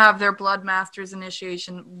guys kind of have their Bloodmasters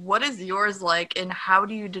initiation. What is yours like, and how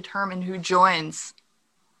do you determine who joins?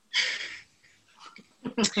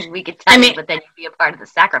 We could tell you, but then you'd be a part of the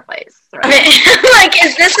sacrifice, right? Like,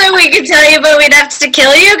 is this what we could tell you, but we'd have to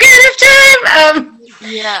kill you kind of time?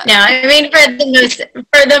 Yeah. No, I mean,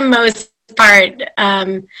 for the most part,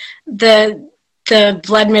 the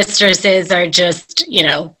Bloodmistresses are just,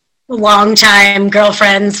 longtime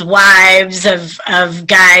girlfriends, wives of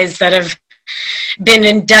guys that have been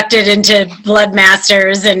inducted into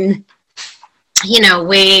Bloodmasters, and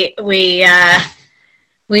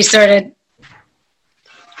we sort of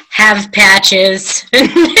have patches.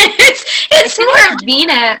 it's more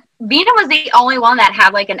Vina. Vina was the only one that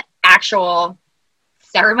had like an actual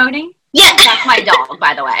ceremony. Yeah, that's my dog,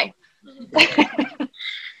 by the way.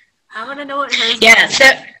 I want to know what hers. Yeah. So,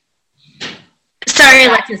 sorry,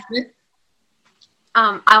 Alexis.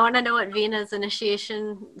 I want to know what Vina's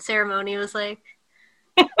initiation ceremony was like.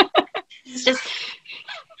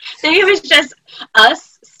 It was just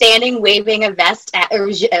us standing waving a vest at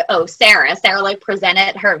Sarah like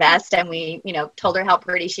presented her vest, and we told her how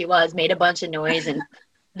pretty she was, made a bunch of noise, and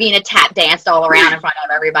Vina tap danced all around in front of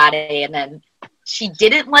everybody. And then she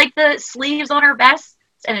didn't like the sleeves on her vest,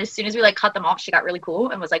 breasts, and as soon as we like cut them off, she got really cool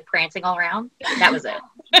and was like prancing all around. That was it.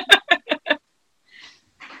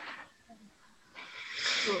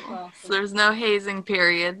 So there's no hazing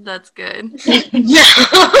period. That's good.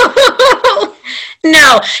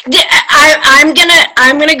 No, I'm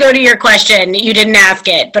gonna go to your question. You didn't ask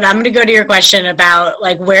it, but I'm gonna go to your question about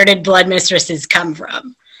like where did blood mistresses come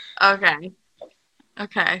from? Okay,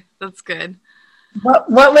 that's good. What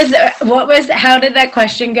was how did that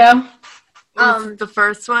question go? The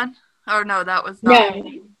first one? Oh no, that was not.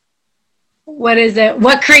 No. What is it?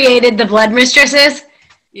 What created the blood mistresses?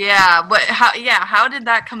 Yeah, how did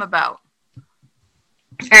that come about?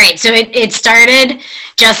 All right, so it started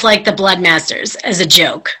just like the Bloodmasters as a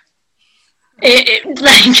joke. Which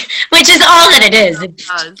is all that it is. It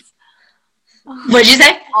does. What'd you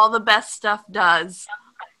say? All the best stuff does.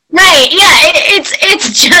 Right, yeah, it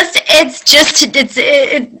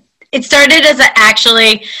started as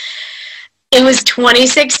it was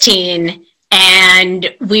 2016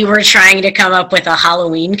 and we were trying to come up with a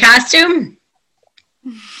Halloween costume.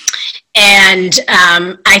 And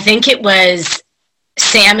I think it was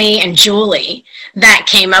Sammy and Julie that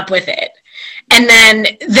came up with it. And then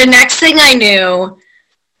the next thing I knew,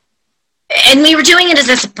 and we were doing it as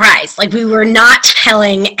a surprise. Like we were not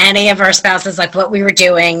telling any of our spouses like what we were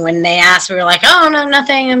doing. When they asked, we were like, oh no,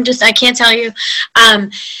 nothing. I can't tell you.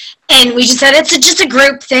 And we just said, it's just a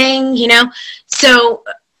group thing, you know? So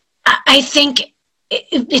I think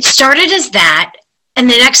it started as that. And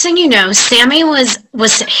the next thing you know, Sammy was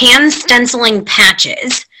hand stenciling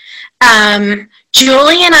patches.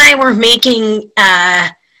 Julie and I were making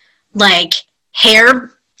like hair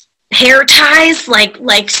ties,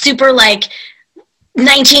 like super like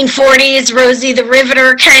 1940s Rosie the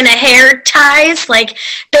Riveter kind of hair ties, like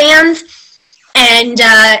bands, and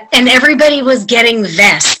everybody was getting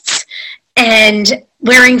vests and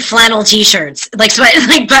wearing flannel t-shirts, like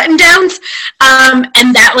button downs,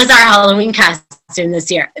 and that was our Halloween costume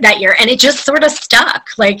that year, and it just sort of stuck.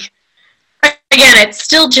 Like again, it's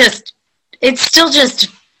still just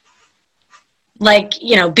like,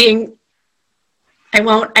 you know, being, I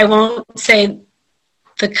won't say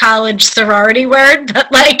the college sorority word,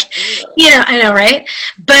 but like, you know, I know, right?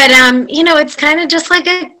 But you know, it's kind of just like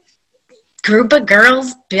a group of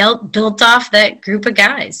girls built off that group of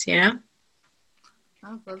guys, you know.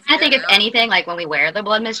 I think if anything, like when we wear the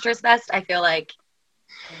blood mistress vest, I feel like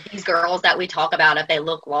these girls that we talk about, if they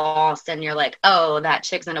look lost and you're like, oh, that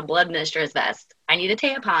chick's in a blood mistress vest, I need a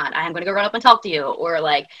tampon, I'm going to go run up and talk to you. Or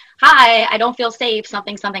like, hi, I don't feel safe,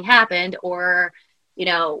 something happened. Or, you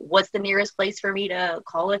know, what's the nearest place for me to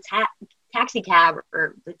call a taxi cab?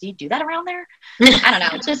 Or do you do that around there? I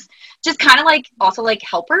don't know. Just kind of like also like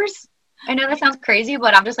helpers. I know that sounds crazy,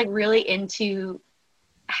 but I'm just like really into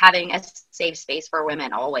having a safe space for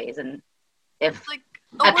women always. And if like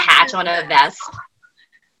a patch on a vest.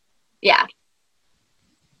 Yeah,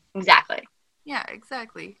 exactly. Yeah,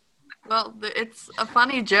 exactly. Well, it's a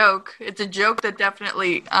funny joke. It's a joke that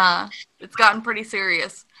definitely, it's gotten pretty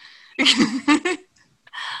serious.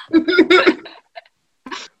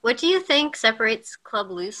 What do you think separates Club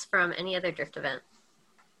Loose from any other drift event?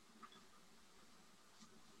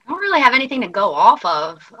 I don't really have anything to go off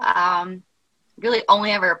of. Really only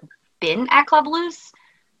ever been at Club Loose,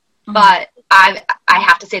 but I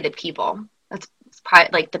have to say the people. Probably,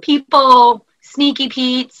 like the people, Sneaky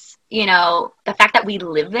Pete's, you know, the fact that we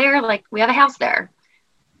live there, like we have a house there.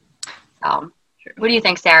 What do you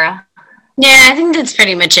think, Sarah? Yeah, I think that's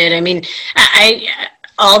pretty much it. I mean, I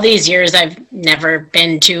all these years I've never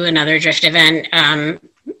been to another drift event.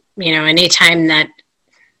 You know, anytime that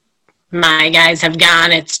my guys have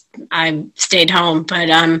gone, I've stayed home. But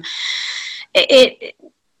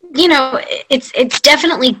you know, it's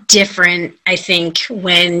definitely different, I think,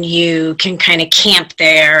 when you can kind of camp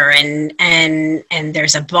there and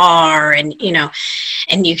there's a bar and, you know,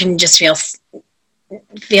 and you can just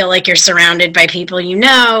feel like you're surrounded by people, you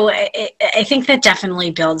know. I think that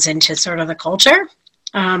definitely builds into sort of the culture.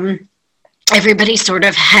 Everybody sort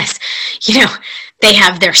of has, you know, they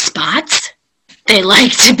have their spots. They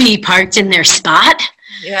like to be parked in their spot.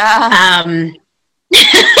 Yeah.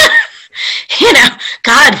 You know,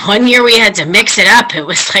 God, one year we had to mix it up. It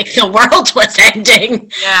was like the world was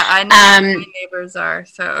ending. Yeah, I know who my neighbors are,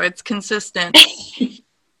 so it's consistent.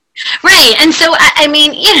 Right, and so, I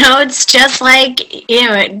mean, you know, it's just like, you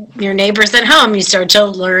know, your neighbors at home. You start to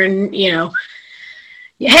learn, you know,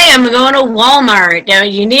 hey, I'm going to Walmart.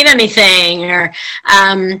 You need anything? Or,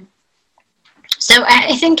 so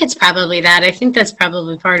I think it's probably that. I think that's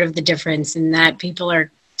probably part of the difference in that people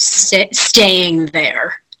are staying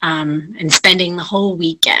there. And spending the whole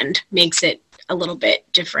weekend makes it a little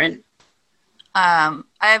bit different. I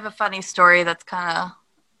have a funny story that's kind of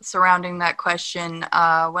surrounding that question. When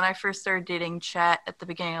I first started dating Chet at the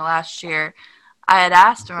beginning of last year, I had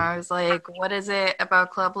asked him, I was like, what is it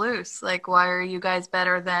about Club Loose? Like, why are you guys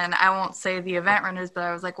better than, I won't say the event runners, but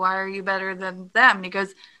I was like, why are you better than them? And he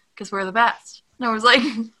goes, because we're the best. And I was like,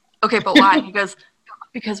 okay, but why? And he goes,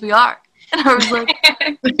 because we are. And I was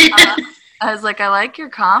like, I like your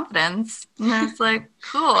confidence. And I was like,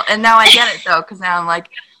 cool. And now I get it, though, because now I'm like,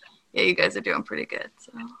 yeah, you guys are doing pretty good.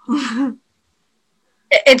 So.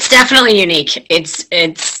 It's definitely unique.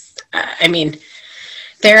 I mean,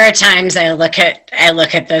 there are times I look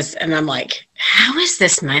at this and I'm like, how is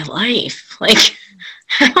this my life? Like,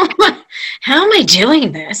 how am I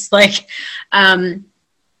doing this? Like,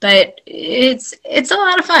 but it's a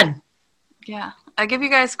lot of fun. Yeah. I give you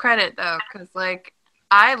guys credit though, because like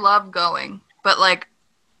I love going, but like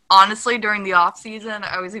honestly during the off season,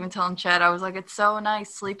 I was even telling Chad, I was like, it's so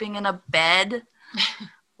nice sleeping in a bed,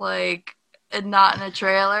 like, and not in a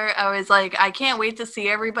trailer. I was like, I can't wait to see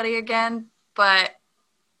everybody again, but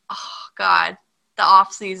oh god, the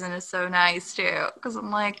off season is so nice too, because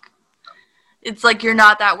I'm like, it's like you're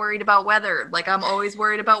not that worried about weather. Like I'm always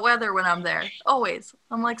worried about weather when I'm there. Always.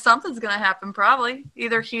 I'm like, something's gonna happen probably.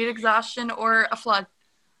 Either heat exhaustion or a flood.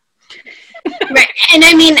 Right. And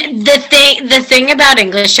I mean the thing about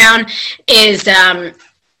Englishtown is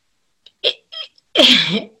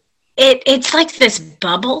it's like this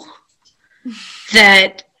bubble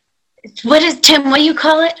that what do you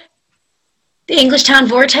call it? The Englishtown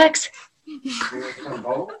vortex?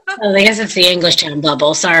 Oh, I guess it's the Englishtown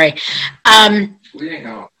bubble. Sorry.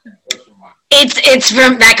 It's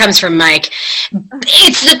from that comes from Mike.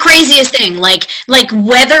 It's the craziest thing. Like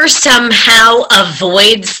weather somehow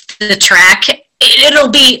avoids the track. It'll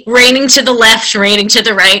be raining to the left, raining to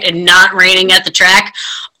the right, and not raining at the track.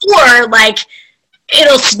 Or like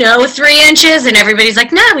it'll snow 3 inches, and everybody's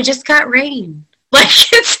like, "No, we just got rain." Like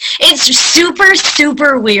it's super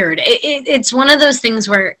super weird. It's one of those things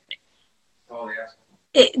where.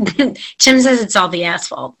 Tim says it's all the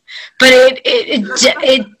asphalt, but it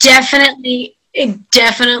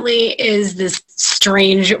definitely is this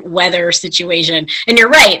strange weather situation. And you're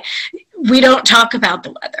right, we don't talk about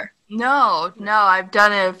the weather. No, I've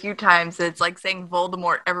done it a few times. It's like saying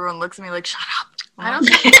Voldemort. Everyone looks at me like, shut up. I don't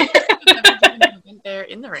think I've been there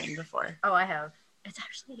in the rain before. Oh, I have. It's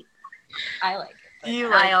actually, I like it.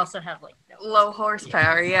 You I also have like low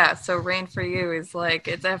horsepower, yeah. So rain for you is like,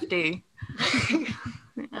 it's FD.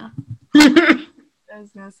 Yeah. I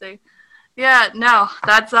was gonna say, yeah, no,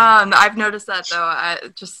 that's I've noticed that though.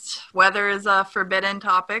 Just weather is a forbidden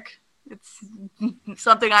topic. It's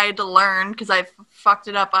something I had to learn because I fucked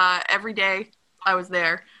it up every day I was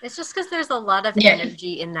there. It's just because there's a lot of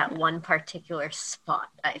energy in that one particular spot.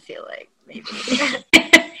 I feel like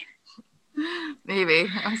maybe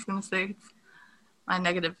I was gonna say it's my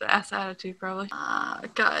negative ass attitude probably.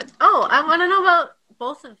 God. Oh, I want to know about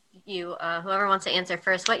both of you, whoever wants to answer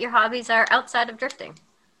first, what your hobbies are outside of drifting.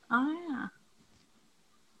 Oh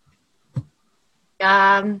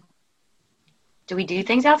yeah. Do we do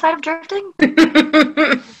things outside of drifting?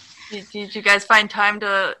 Did you guys find time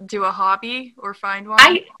to do a hobby or find one?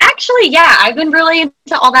 I've been really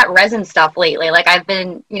into all that resin stuff lately. Like I've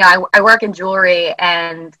been, I work in jewelry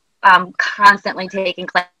and I'm constantly taking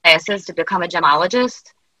classes to become a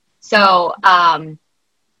gemologist. So,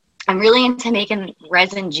 I'm really into making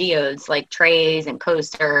resin geodes, like trays and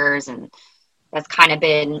coasters, and that's kind of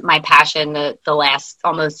been my passion the last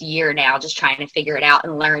almost year now, just trying to figure it out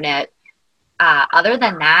and learn it. Other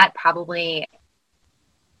than that, probably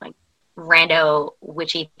like rando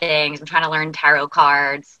witchy things. I'm trying to learn tarot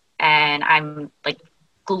cards, and I'm like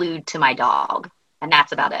glued to my dog, and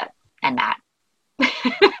that's about it. And that.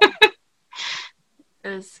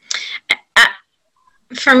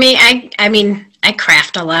 For me, I mean, I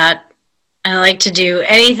craft a lot. I like to do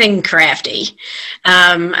anything crafty.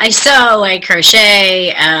 I sew, I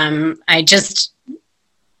crochet. I just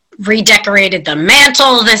redecorated the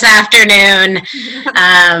mantle this afternoon.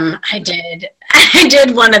 I did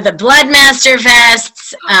one of the Bloodmaster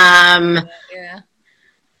vests. Yeah.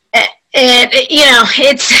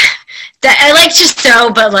 It's that I like to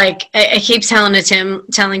sew, but like I keep telling Tim,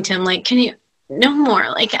 like, can you? No more.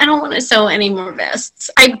 Like, I don't want to sew any more vests.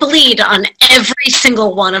 I bleed on every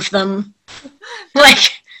single one of them. Like,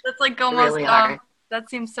 that's like almost, really that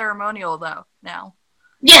seems ceremonial though, now.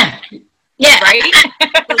 Yeah. Right?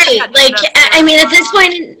 Right. Like, I mean, at this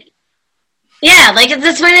point in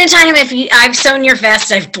time, if I've sewn your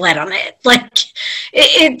vest, I've bled on it. Like,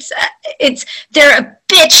 they're a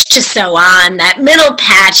bitch to sew on. That middle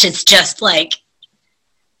patch is just like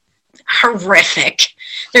horrific.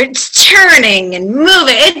 they're turning and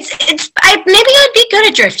moving. Maybe I would be good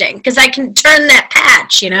at drifting because I can turn that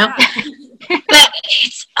patch, you know. Yeah. But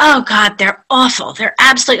oh god, they're awful. They're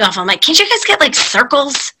absolutely awful. I'm like, can't you guys get like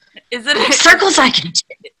circles? Circles? I can.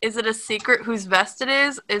 Is it a secret whose vest it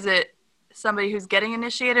is? Is it somebody who's getting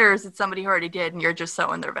initiated, or is it somebody who already did and you're just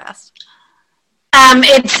sewing their vest?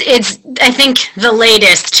 It's I think the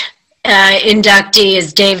latest inductee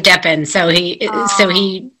is Dave Deppen, so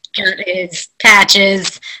he got his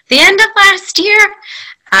patches the end of last year,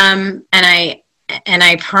 and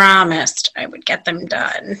I promised I would get them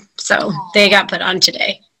done, so they got put on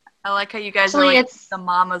today. I like how you guys are like the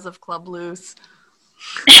mamas of Club Loose.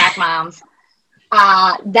 Back moms.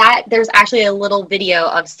 There's actually a little video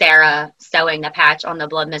of Sarah sewing the patch on the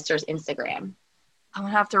Bloodmisters Instagram. I'm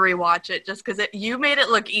gonna have to rewatch it just because you made it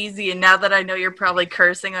look easy, and now that I know you're probably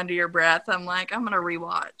cursing under your breath, I'm like, I'm gonna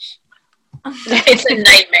rewatch. It's a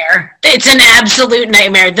nightmare. It's an absolute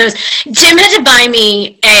nightmare. Tim had to buy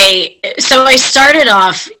me so I started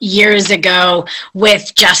off years ago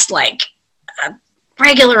with just like a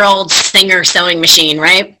regular old Singer sewing machine,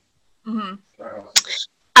 right? Mm-hmm.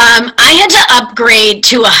 I had to upgrade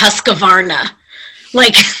to a Husqvarna.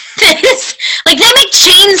 Like this, like they make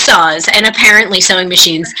chainsaws and apparently sewing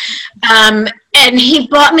machines. And he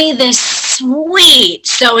bought me this sweet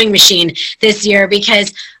sewing machine this year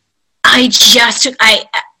because I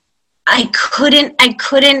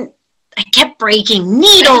kept breaking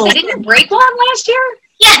needles. Didn't you break one last year?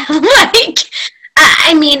 Yeah, like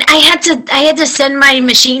I mean, I had to send my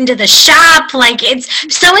machine to the shop. Like, it's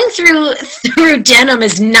sewing through denim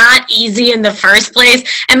is not easy in the first place,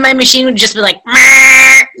 and my machine would just be like,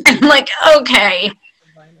 Meh. I'm like, okay,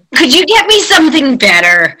 could you get me something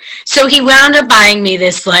better? So he wound up buying me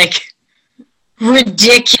this like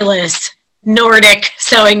ridiculous Nordic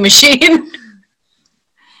sewing machine.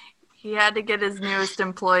 He had to get his newest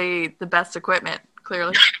employee the best equipment,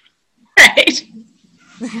 clearly. Right.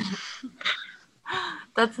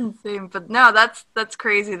 That's insane, but no, that's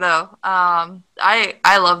crazy though.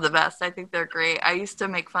 I love the vest. I think they're great. I used to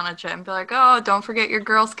make fun of Chet and be like, "Oh, don't forget your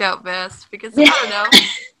Girl Scout vest," because I don't know.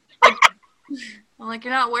 Like, I'm like,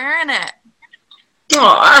 you're not wearing it.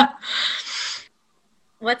 Aww.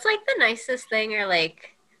 What's like the nicest thing or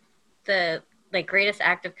like the greatest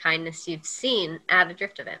act of kindness you've seen at a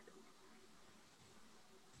drift event?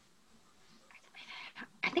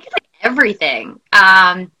 I think it's like everything.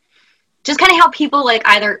 Just kind of help people like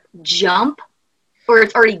either jump or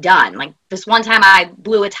it's already done. Like this one time I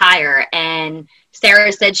blew a tire and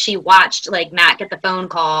Sarah said she watched like Matt get the phone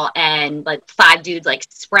call and like 5 dudes like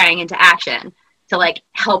sprang into action to like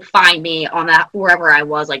help find me on that wherever I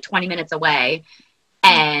was, like 20 minutes away.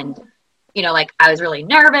 And, you know, like I was really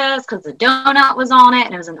nervous because the donut was on it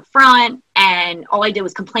and it was in the front, and all I did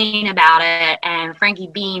was complain about it, and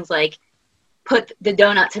Frankie Beans like put the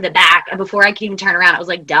donut to the back, and before I could even turn around, it was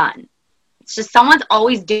like done. It's just someone's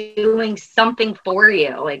always doing something for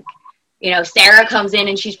you. Like, you know, Sarah comes in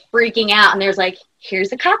and she's freaking out, and there's like,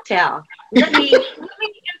 here's a cocktail. Let me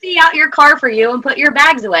empty out your car for you and put your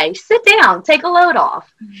bags away. Sit down, take a load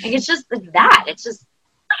off. Like, it's just that. It's just,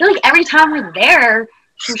 I feel like every time we're there,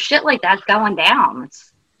 some shit like that's going down.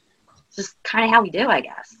 It's just kind of how we do, I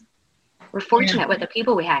guess. We're fortunate with the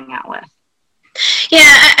people we hang out with.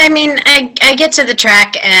 Yeah, I mean, I get to the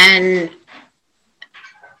track and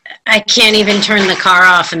I can't even turn the car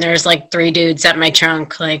off, and there's like 3 dudes at my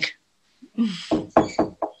trunk, like, open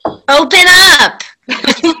up!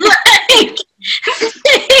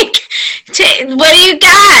 What do you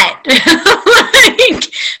got? Like,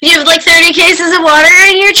 you have like 30 cases of water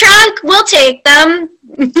in your trunk? We'll take them.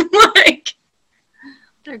 Like,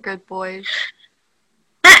 they're good boys.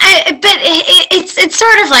 But it's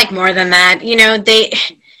sort of like more than that, you know. The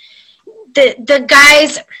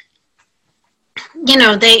guys, you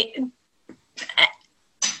know,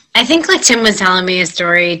 I think like Tim was telling me a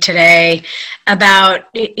story today about,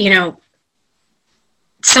 you know,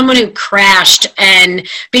 someone who crashed, and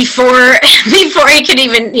before he could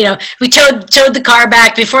even, you know, we towed the car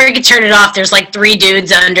back, before he could turn it off, there's like 3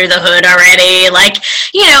 dudes under the hood already, like,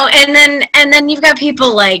 you know, and then you've got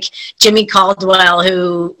people like Jimmy Caldwell,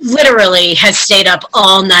 who literally has stayed up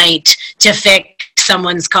all night to fix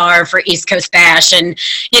someone's car for East Coast Bash, and,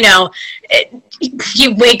 you know,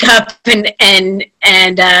 you wake up and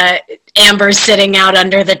Amber's sitting out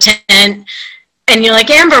under the tent, and you're like,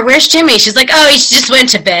 Amber, where's Jimmy? She's like, oh, he just went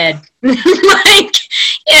to bed. Like,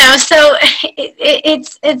 you know, so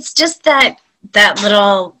it's just that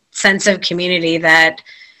little sense of community that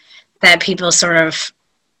people sort of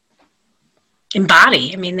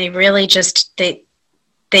embody. I mean, they really just they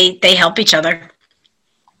help each other.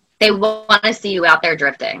 They want to see you out there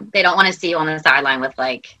drifting. They don't want to see you on the sideline with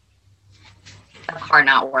like a car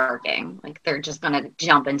not working. Like they're just going to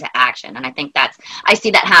jump into action. And I think I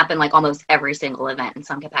see that happen like almost every single event in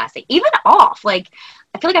some capacity, even off. Like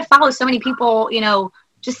I feel like I follow so many people, you know,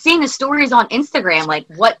 just seeing the stories on Instagram, like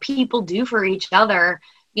what people do for each other,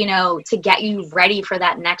 you know, to get you ready for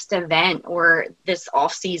that next event or this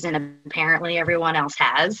off season. Apparently everyone else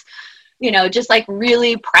has, you know, just like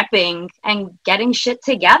really prepping and getting shit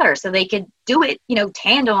together so they could do it, you know,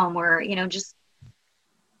 tandem or, you know, just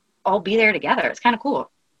all be there together. It's kind of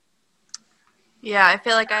cool. Yeah, I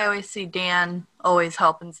feel like I always see Dan always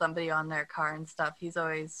helping somebody on their car and stuff. He's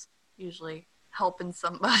always usually helping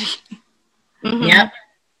somebody. Mm-hmm. Yep.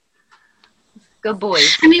 Good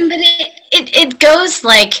boys. I mean, but it goes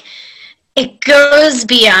like, it goes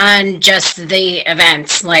beyond just the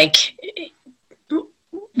events. Like,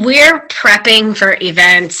 we're prepping for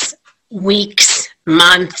events weeks,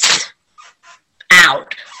 months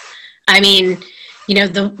out. I mean, you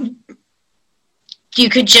know, you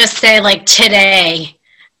could just say like today,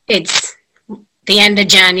 it's the end of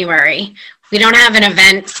January. We don't have an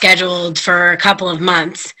event scheduled for a couple of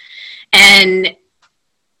months. And,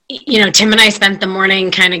 you know, Tim and I spent the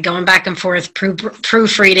morning kind of going back and forth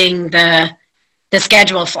proofreading the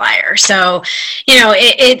schedule flyer. So, you know,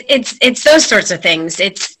 it's those sorts of things.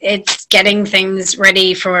 It's getting things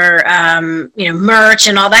ready for, you know, merch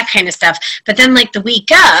and all that kind of stuff. But then like the week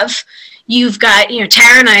of, you've got, you know,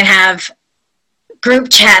 Tara and I have group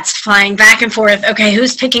chats flying back and forth. Okay,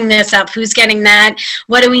 who's picking this up? Who's getting that?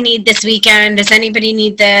 What do we need this weekend? Does anybody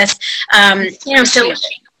need this? You know, so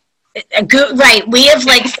right. We have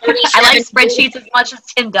like I like spreadsheets as much as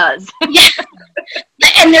Tim does. Yeah.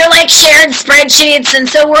 And they're like shared spreadsheets, and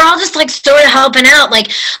so we're all just like sort of helping out.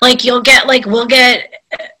 Like you'll get like we'll get.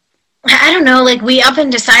 I don't know, like we up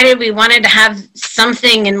and decided we wanted to have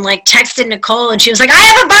something and like texted Nicole and she was like, I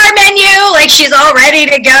have a bar menu, like she's all ready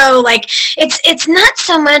to go. Like it's not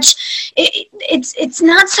so much it's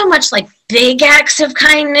not so much like big acts of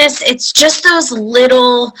kindness. It's just those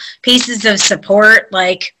little pieces of support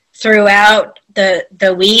like throughout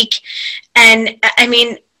the week. And I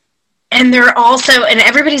mean, and they're also, and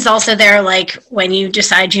everybody's also there, like, when you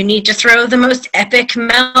decide you need to throw the most epic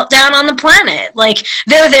meltdown on the planet. Like,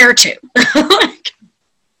 they're there, too.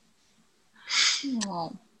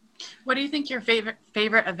 What do you think your favorite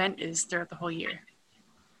event is throughout the whole year?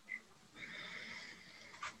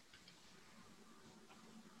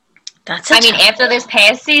 After this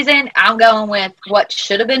past season, I'm going with what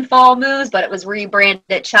should have been fall moves, but it was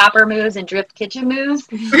rebranded Chopper Moves and Drift Kitchen Moves.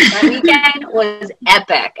 That weekend was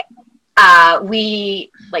epic.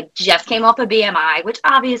 We like just came off of BMI, which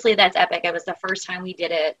obviously that's epic. It was the first time we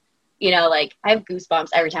did it. You know, like I have goosebumps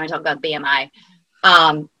every time I talk about BMI.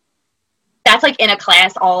 That's like in a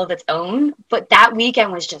class all of its own. But that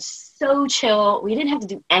weekend was just so chill. We didn't have to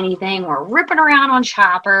do anything. We're ripping around on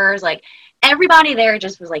choppers. Like everybody there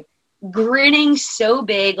just was like grinning so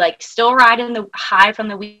big, like still riding the high from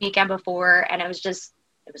the weekend before. And it was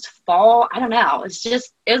fall. I don't know.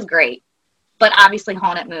 It was great. But obviously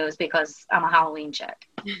Haunted Moves because I'm a Halloween chick.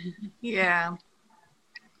 Yeah.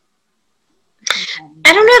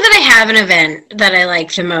 I don't know that I have an event that I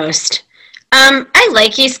like the most. I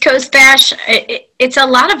like East Coast Bash. It's a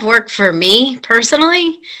lot of work for me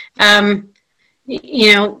personally.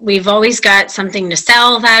 You know, we've always got something to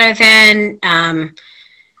sell that event.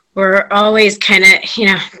 We're always kind of, you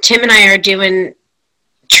know, Tim and I are doing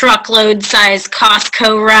truckload size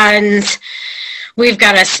Costco runs. We've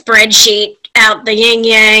got a spreadsheet out the yin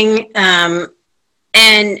yang,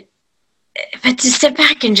 but to sit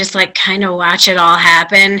back and just like kind of watch it all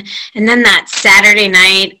happen, and then that Saturday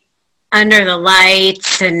night under the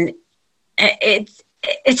lights, and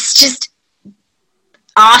it's just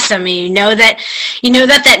awesome. And you know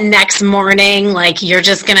that next morning, like you're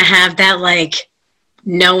just gonna have that like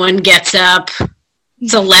no one gets up.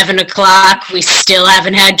 It's 11 o'clock. We still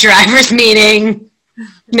haven't had driver's meeting.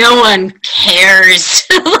 No one cares,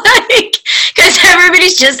 like, because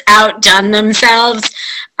everybody's just outdone themselves,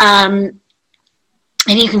 and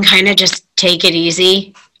you can kind of just take it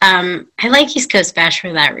easy. I like East Coast Bash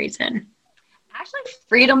for that reason. Actually,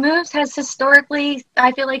 Freedom Moves has historically,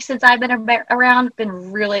 I feel like since I've been around,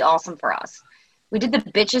 been really awesome for us. We did the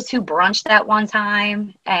Bitches Who Brunch that one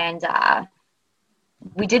time, and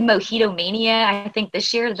we did Mojito Mania, I think,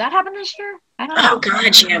 this year. Did that happen this year? I don't know. Oh,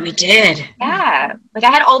 God, yeah, we did. Yeah. Like, I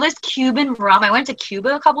had all this Cuban rum. I went to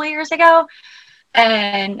Cuba a couple of years ago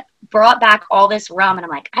and brought back all this rum. And I'm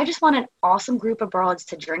like, I just want an awesome group of broads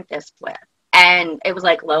to drink this with. And it was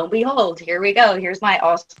like, lo and behold, here we go. Here's my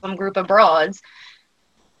awesome group of broads.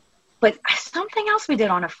 but something else we did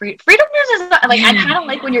on a Freedom News is like, I kind of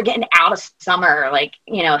like when you're getting out of summer, like,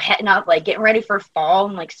 you know, heading up, like getting ready for fall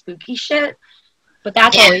and like spooky shit. But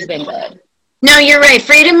that's always been good. No, you're right.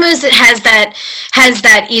 Freedom Moves has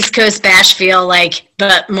that East Coast bash feel, like,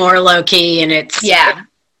 but more low key, and it's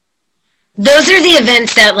those are the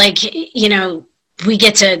events that, like, you know, we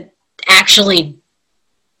get to actually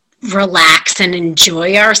relax and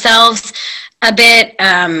enjoy ourselves a bit.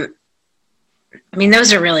 I mean,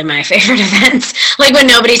 those are really my favorite events. Like when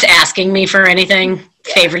nobody's asking me for anything,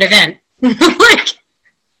 favorite event. Like,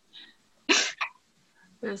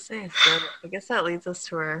 So I guess that leads us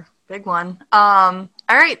to our big one. All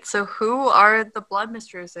right, so who are the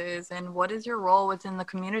Bloodmistresses, and what is your role within the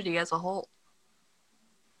community as a whole?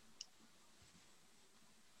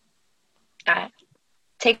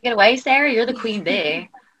 Take it away, Sarah. You're the queen bee.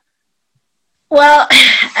 well,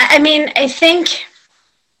 I mean, I think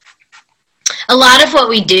a lot of what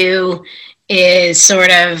we do is sort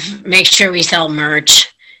of make sure we sell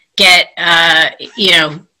merch, get, you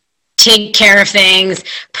know, take care of things,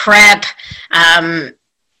 prep,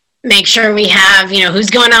 make sure we have, you know, who's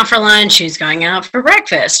going out for lunch, who's going out for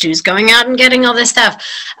breakfast, who's going out and getting all this stuff.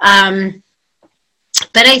 But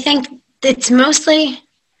I think it's mostly,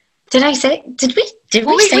 did we say this?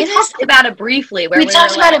 We talked about it briefly. Where we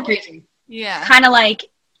talked about it briefly. Yeah. Kind of like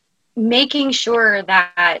making sure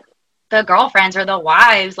that the girlfriends or the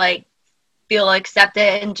wives, like, feel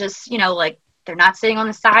accepted and just, you know, like, they're not sitting on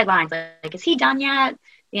the sidelines. Like, is he done yet?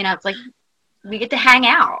 You know, it's like we get to hang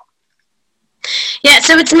out. Yeah,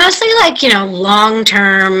 so it's mostly like, you know,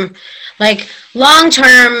 long-term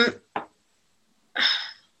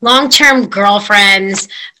girlfriends,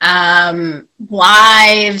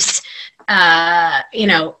 wives, you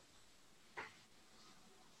know,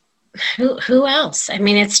 who else? I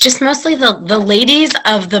mean, it's just mostly the ladies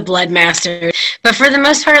of the Bloodmasters. But for the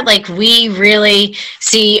most part, like, we really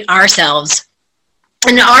see ourselves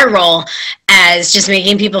and our role as just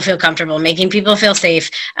making people feel comfortable, making people feel safe,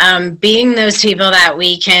 being those people that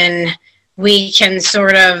we can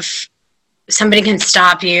sort of, somebody can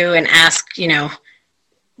stop you and ask, you know,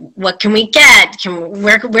 what can we get?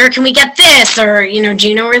 Where can we get this? Or, you know, do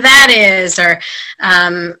you know where that is? Or,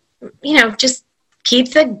 you know, just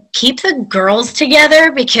keep the girls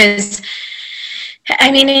together, because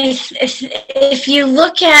I mean, if you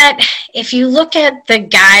look at the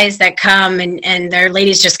guys that come and their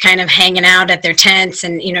ladies just kind of hanging out at their tents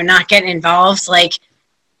and, you know, not getting involved, like,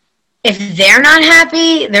 if they're not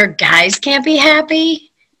happy, their guys can't be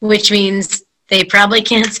happy, which means they probably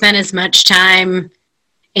can't spend as much time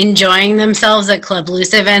enjoying themselves at Club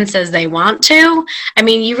Loose events as they want to. I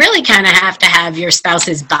mean, you really kind of have to have your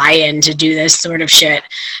spouse's buy-in to do this sort of shit.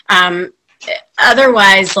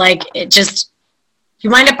 Otherwise, like, it just, you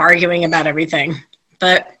wind up arguing about everything.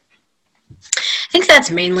 But I think that's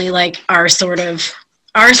mainly like our sort of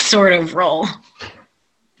role.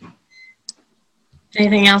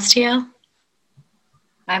 Anything else, TL?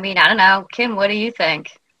 I mean, I don't know. Kim, what do you think?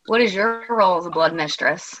 What is your role as a blood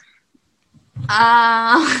mistress?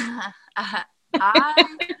 Oh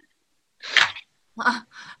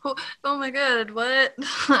my god, what?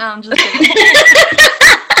 I'm just kidding.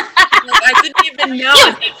 I didn't even know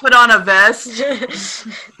if they put on a vest.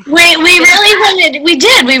 We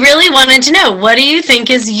really wanted to know, what do you think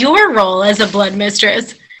is your role as a blood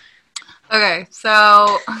mistress? Okay,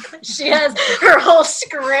 so she has her whole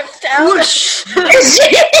script out.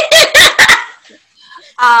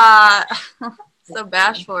 So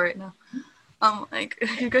bashful right now. Like,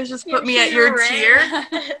 you guys just put me at your tier.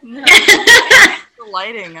 No, the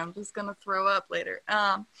lighting. I'm just gonna throw up later.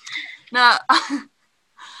 No.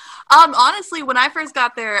 Honestly, when I first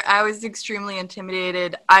got there, I was extremely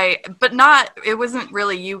intimidated. It wasn't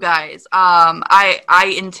really you guys.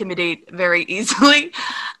 I intimidate very easily.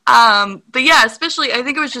 But yeah, especially, I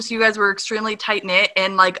think it was just you guys were extremely tight-knit,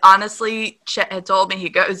 and, like, honestly, Chet had told me, he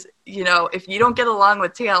goes, you know, if you don't get along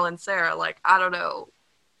with TL and Sarah, like, I don't know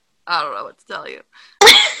what to tell you.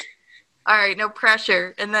 All right, no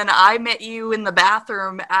pressure. And then I met you in the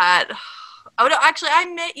bathroom I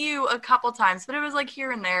met you a couple times, but it was like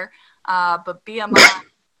here and there. But BMI,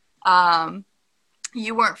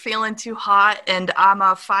 you weren't feeling too hot, and I'm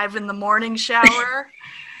a 5 a.m. shower,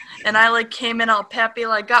 and I, like, came in all peppy,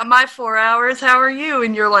 like, got my 4 hours. How are you?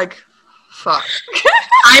 And you're like, fuck.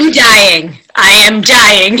 I'm dying. I am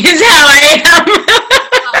dying is how I am.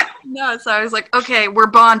 No, so I was like, okay, we're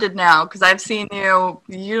bonded now, because I've seen you.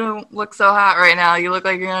 You don't look so hot right now. You look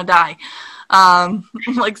like you're gonna die.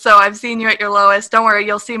 Like, so I've seen you at your lowest. Don't worry,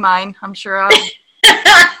 you'll see mine. I'm sure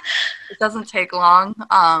it doesn't take long.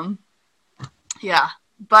 Yeah,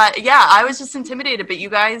 But yeah, I was just intimidated. But you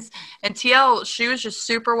guys and TL, she was just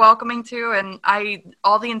super welcoming too. And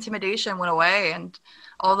all the intimidation went away. And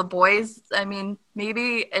all the boys, I mean,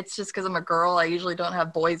 maybe it's just because I'm a girl. I usually don't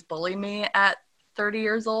have boys bully me at 30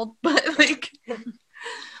 years old. But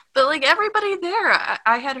like everybody there,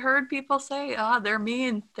 I had heard people say, they're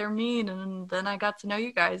mean. And then I got to know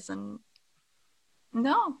you guys. And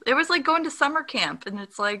no, it was like going to summer camp. And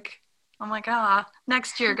it's like, I'm like,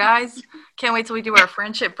 next year, guys. Can't wait till we do our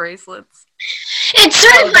friendship bracelets. It's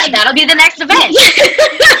sort of like that'll be the next event.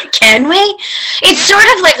 Can we? It's sort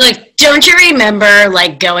of like, don't you remember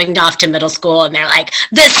like going off to middle school and they're like,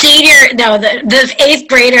 the 8th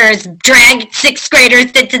graders dragged 6th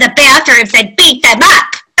graders into the bathrooms and beat them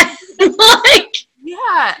up. Like,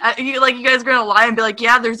 yeah, you guys are gonna lie and be like,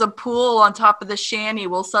 yeah, there's a pool on top of the shanty.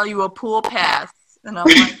 We'll sell you a pool pass. And I'm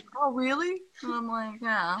like, oh, really? And I'm like,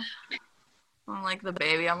 yeah. I'm like the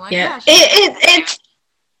baby. I'm like, yeah. It's.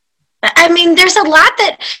 I mean, there's a lot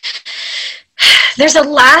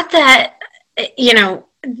that, you know,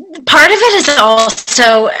 part of it is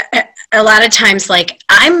also a lot of times like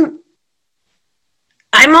I'm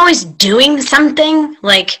always doing something.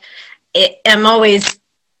 Like I'm always,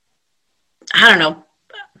 I don't know,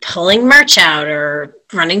 pulling merch out or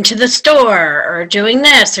running to the store or doing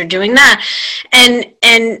this or doing that.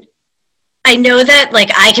 And I know that like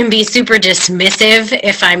I can be super dismissive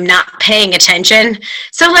if I'm not paying attention.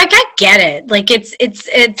 So like I get it. Like it's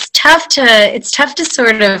tough to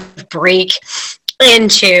sort of break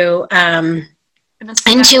into a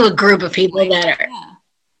group of people that are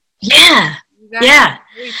yeah.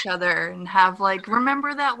 Each other and have like,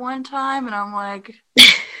 remember that one time? And I'm like,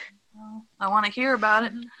 well, I want to hear about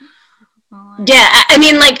it. Yeah, I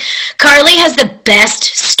mean, like Carly has the best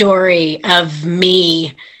story of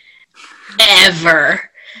me ever,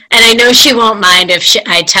 and I know she won't mind if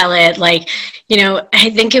I tell it. Like, you know,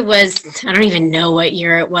 I think it was, I don't even know what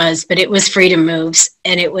year it was, but it was Freedom Moves,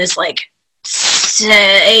 and it was like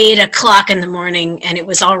 8 o'clock in the morning, and it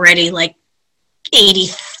was already like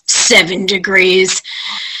 87 degrees.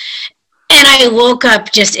 And I woke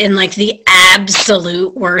up just in like the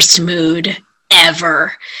absolute worst mood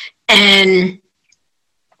ever. And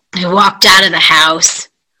I walked out of the house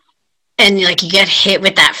and like you get hit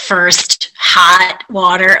with that first hot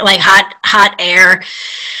water, like hot air.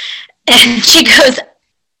 And she goes,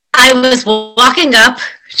 I was walking up.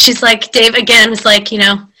 She's like, Dave again was like, you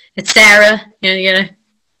know, it's Sarah. You know, you gotta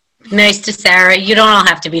nice to Sarah. You don't all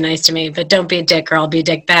have to be nice to me, but don't be a dick or I'll be a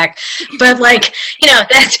dick back. But like, you know,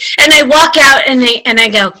 that's, and I walk out and I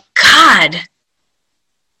go, God,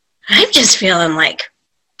 I'm just feeling like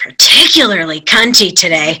particularly cunty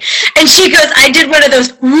today. And she goes, I did one of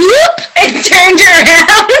those whoop and turned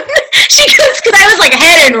around. She goes, because I was like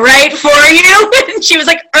heading right for you. And she was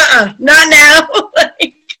like, not now.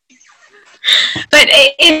 But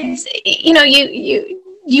it's, you know, you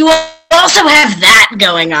also have that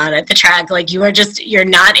going on at the track. Like you're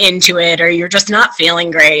not into it or you're just not feeling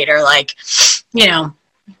great or like, you know,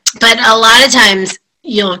 but a lot of times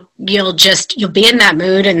you'll be in that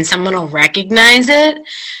mood and someone will recognize it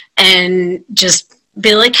and just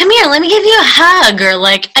be like, come here, let me give you a hug, or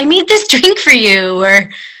like, I made this drink for you, or,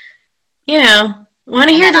 you know, want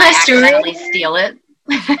to hear my story? Accidentally steal it.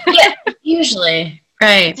 Yeah, usually,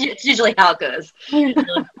 right. It's usually how it goes. But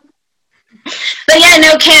yeah,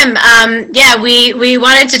 no, Kim, yeah, we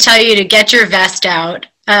wanted to tell you to get your vest out,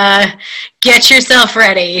 get yourself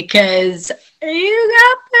ready, because you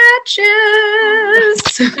got patches.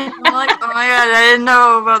 I'm like, oh my God, I didn't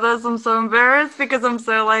know about this. I'm so embarrassed because I'm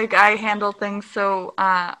so like, I handle things so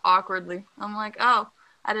awkwardly. I'm like, oh,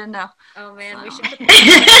 I didn't know. Oh man, so. we should put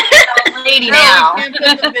the lady now. We can't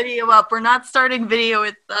put the video up. We're not starting video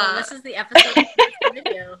with this is the episode of the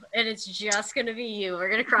video, and it's just gonna be you.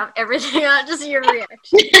 We're gonna crop everything out, just your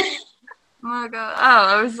reaction. Oh my God.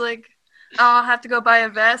 Oh, I was like, oh, I'll have to go buy a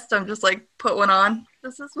vest. I'm just like, put one on.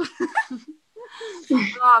 This is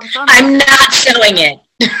I'm not sewing it.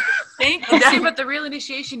 Thank you. See, but the real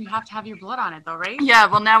initiation, you have to have your blood on it, though, right? Yeah.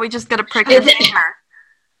 Well, now we just gotta prick the finger.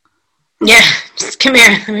 Yeah, just come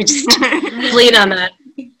here. Let me just bleed on that.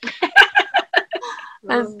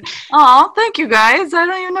 Oh, thank you guys. I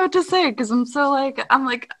don't even know what to say because I'm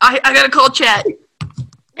like, I gotta call chat.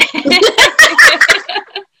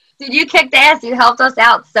 Dude, you kicked ass. You helped us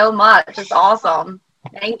out so much. It's awesome.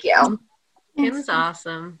 Thank you. Kim's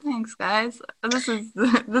awesome. Thanks, guys. This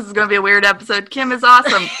is gonna be a weird episode. Kim is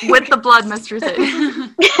awesome with the Bloodmistresses.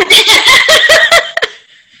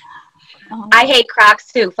 I hate Crocs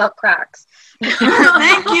too. Fuck Crocs.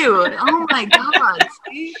 Thank you. Oh my God.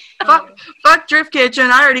 See? Fuck Drift Kitchen.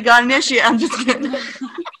 I already got an issue. I'm just kidding.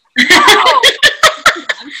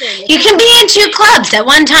 You can be in 2 clubs at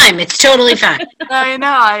one time. It's totally fine. I know.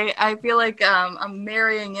 I feel like I'm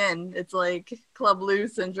marrying in. It's like Club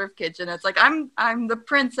Loose and Drift Kitchen. It's like I'm the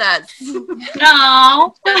princess.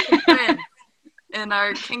 No. And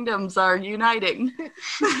our kingdoms are uniting.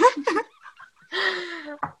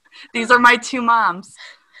 These are my 2 moms.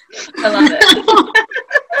 I love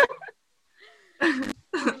it.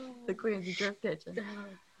 The Queens of Drift Kitchen.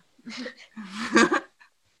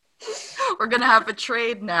 We're gonna have a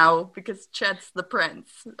trade now because Chet's the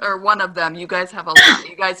prince, or one of them. You guys have a lot.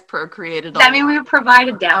 You guys procreated. Does that mean we would provide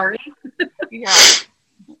a dowry? Yeah.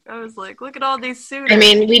 I was like, look at all these suitors. I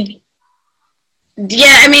mean, does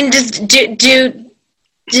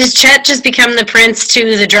Chet just become the prince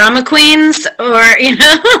to the drama queens, or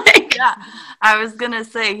like? Yeah, I was gonna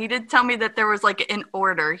say he did tell me that there was like an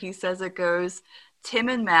order. He says it goes Tim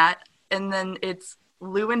and Matt, and then it's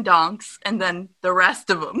Lou and Donks, and then the rest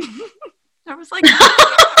of them. I was like,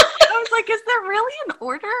 is there really an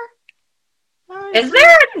order? Is there?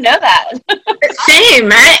 I didn't know that. Same,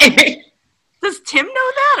 right? Does Tim know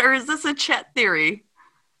that, or is this a Chet theory?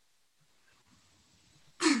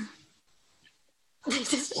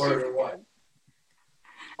 Order what?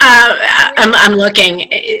 I'm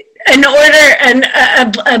looking. An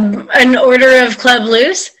order of Club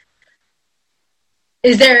Loose.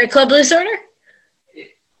 Is there a Club Loose order?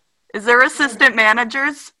 Is there assistant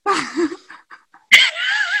managers?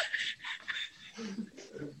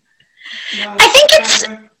 I think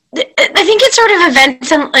it's sort of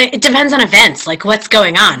events, and it depends on events, like what's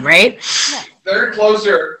going on, right? They're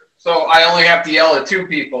closer, so I only have to yell at 2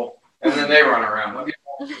 people, and then they run around.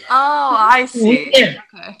 Oh, I see. Yeah.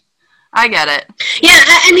 Okay. I get it. Yeah,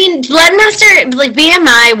 I mean, Bloodmaster, like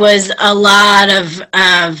BMI was a lot of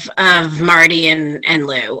Marty and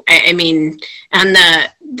Lou. I mean, on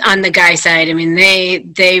the guy side, I mean,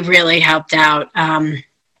 they really helped out.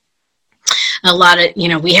 A lot of,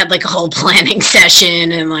 we had like a whole planning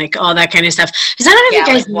session and like all that kind of stuff. Because I don't know if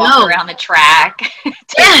you guys know. Walk around the track,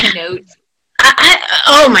 taking notes.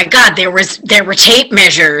 Oh my God, there were tape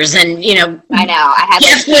measures, and I know. I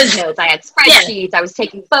had notes. I had spreadsheets. Yeah. I was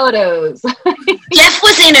taking photos. Jeff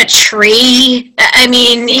was in a tree. I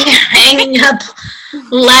mean, hanging up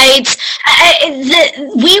lights.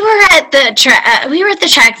 We were at the track. We were at the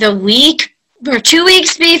track the week or 2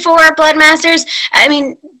 weeks before Bloodmasters. I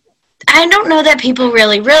mean, I don't know that people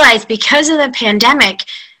really realize, because of the pandemic,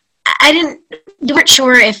 they weren't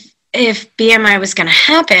sure if BMI was going to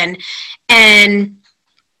happen. And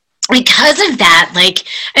because of that, like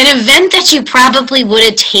an event that you probably would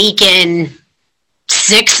have taken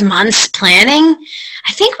 6 months planning,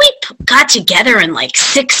 I think we got together in like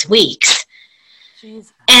 6 weeks.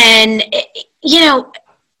 Jeez. And,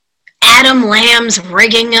 Adam Lamb's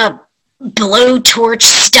rigging up blowtorch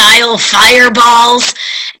style fireballs,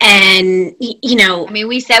 and I mean,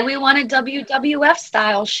 we said we wanted WWF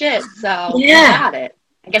style shit, so we got it.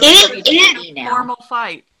 I guess it's now. Formal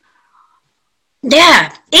fight.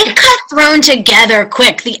 Yeah, it got thrown together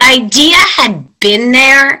quick. The idea had been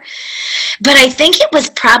there, but I think it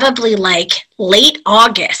was probably like late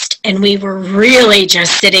August, and we were really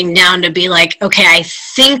just sitting down to be like, okay, I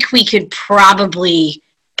think we could probably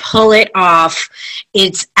pull it off.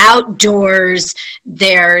 It's outdoors.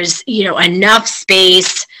 There's, enough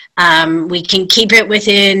space. We can keep it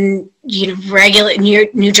within, regular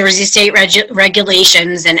New Jersey state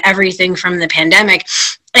regulations and everything from the pandemic.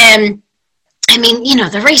 And I mean,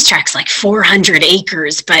 the racetrack's like 400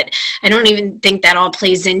 acres, but I don't even think that all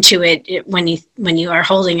plays into it when you are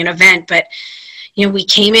holding an event. But we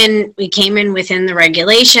came in within the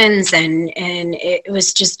regulations, and it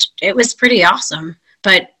was pretty awesome.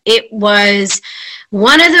 But it was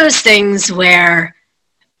one of those things where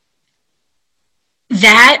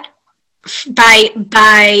that by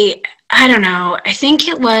I don't know, I think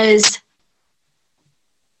it was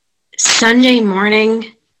Sunday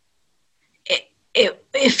morning.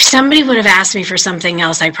 If somebody would have asked me for something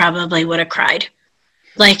else, I probably would have cried.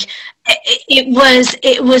 Like it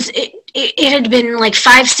had been like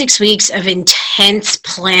 5-6 weeks of intense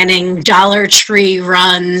planning, Dollar Tree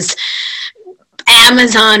runs,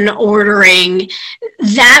 Amazon ordering.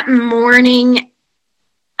 That morning,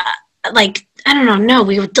 we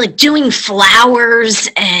were like doing flowers,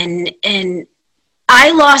 and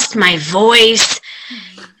I lost my voice.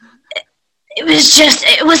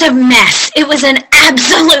 It was a mess. It was an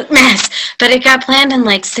absolute mess, but it got planned in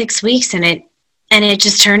like 6 weeks, and it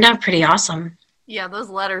just turned out pretty awesome. Yeah, those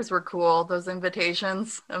letters were cool, those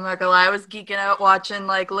invitations. I'm not gonna lie, I was geeking out watching,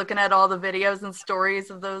 looking at all the videos and stories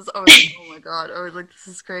of those. I was like, oh my God, I was like, this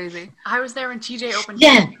is crazy. I was there when TJ opened.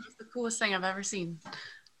 Yeah. It was the coolest thing I've ever seen.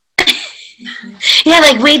 Yeah,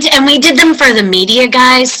 like we did them for the media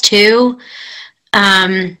guys too.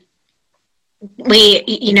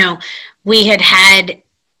 We had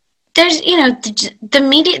there's the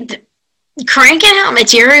media cranking out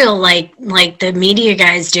material like the media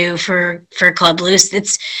guys do for Club Loose.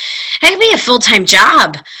 It can be a full-time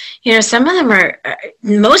job. Some of them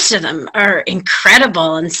most of them are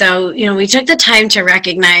incredible. And so, we took the time to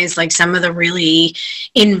recognize like some of the really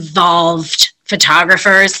involved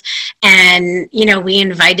photographers, and, we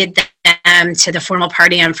invited them to the formal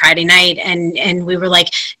party on Friday night, and we were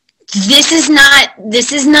like, this is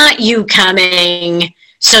not you coming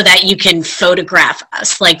so that you can photograph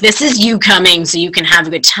us. Like, this is you coming so you can have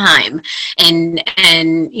a good time. And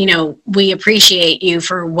we appreciate you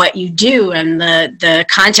for what you do and the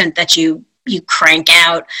content that you crank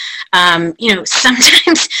out.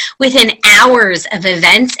 Sometimes within hours of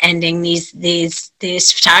events ending, these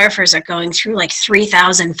photographers are going through like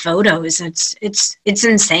 3,000 photos. It's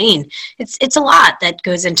insane. It's a lot that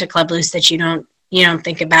goes into Club Loose that you don't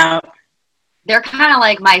think about. They're kind of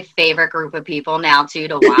like my favorite group of people now too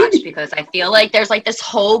to watch, because I feel like there's like this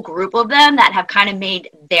whole group of them that have kind of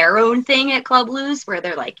made their own thing at Club Loose, where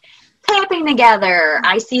they're like camping together.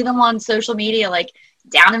 I see them on social media like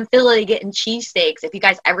down in Philly getting cheesesteaks. If you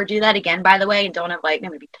guys ever do that again, by the way, and don't invite me,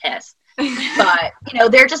 I'm gonna be pissed. But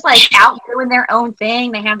they're just like out doing their own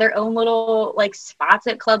thing. They have their own little like spots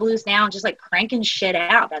at Club Loose now, and just like cranking shit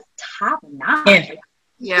out. That's top notch.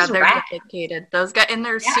 Yeah, they're dedicated. Those guys, and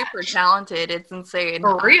they're super talented. It's insane.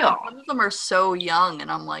 For real. Some of them are so young,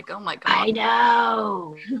 and I'm like, oh my God. I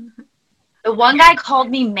know. The one guy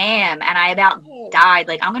called me ma'am, and I about died.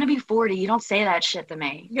 Like, I'm going to be 40. You don't say that shit to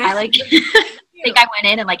me. I like think I went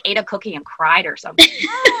in and like ate a cookie and cried or something.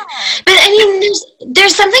 But I mean,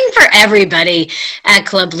 there's something for everybody at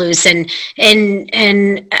Club Loose, and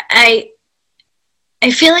I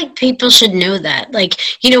feel like people should know that. Like,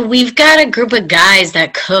 we've got a group of guys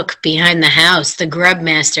that cook behind the house, the Grub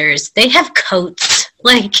Masters. They have coats.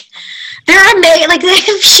 Like, they're amazing. Like, they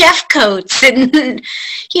have chef coats. And,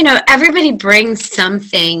 everybody brings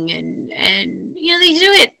something. And they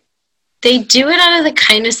do it out of the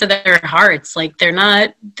kindness of their hearts. Like, they're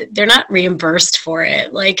not reimbursed for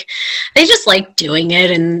it. Like, they just like doing it.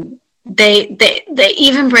 And they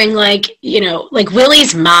even bring, like, like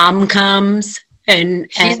Willie's mom comes.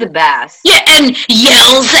 And she's the best. Yeah, and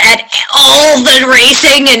yells at all the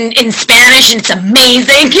racing in Spanish, and it's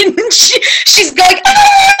amazing. And she's going,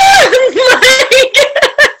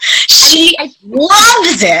 she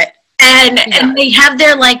loves it. And they have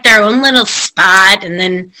their own little spot, and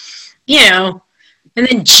then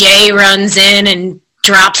Jay runs in and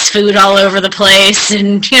drops food all over the place,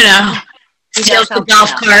 and steals the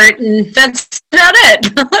golf cart, and that's about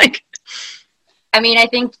it. Like, I mean, I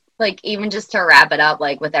think, like, even just to wrap it up,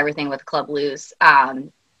 like, with everything with Club Loose,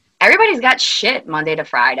 everybody's got shit Monday to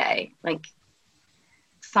Friday. Like,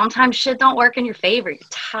 sometimes shit don't work in your favor. You're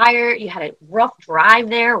tired. You had a rough drive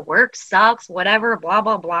there. Work sucks, whatever, blah,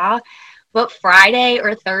 blah, blah. But Friday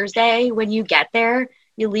or Thursday, when you get there,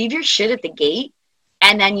 you leave your shit at the gate,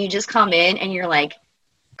 and then you just come in, and you're, like,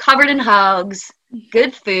 covered in hugs,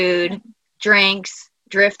 good food, drinks,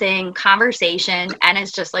 drifting, conversation, and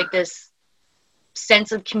it's just, like, this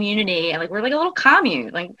sense of community, and like we're like a little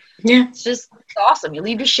commune. Like, it's awesome. You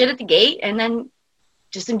leave your shit at the gate and then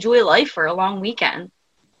just enjoy life for a long weekend.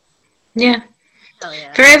 Yeah. Oh,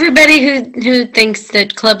 yeah. For everybody who thinks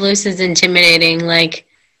that Club Loose is intimidating, like,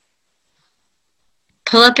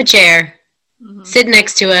 pull up a chair, sit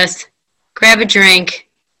next to us, grab a drink.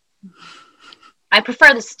 I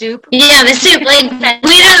prefer the stoop. Yeah, the stoop. Like,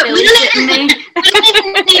 we don't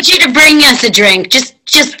even need you to bring us a drink.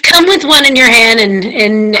 Just come with one in your hand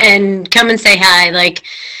and come and say hi. Like,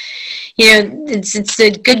 it's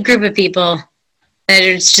a good group of people that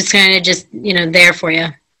are just kind of there for you.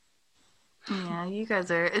 Yeah, you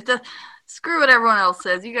guys are. Screw what everyone else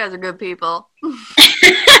says. You guys are good people. They're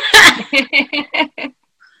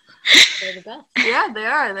the best. Yeah, they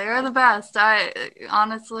are. They are the best. I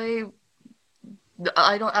honestly,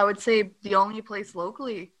 I would say the only place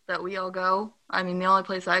locally that we all go, I mean, the only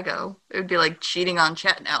place I go, it would be like cheating on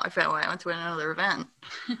Chet now if I went to another event.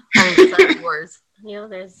 I mean, besides yours.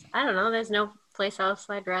 There's no place else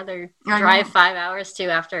I'd rather drive 5 hours to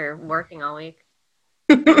after working all week.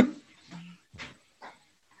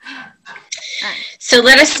 So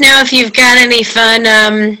let us know if you've got any fun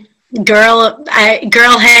girl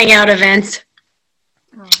hangout events.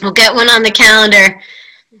 We'll get one on the calendar.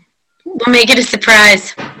 We'll make it a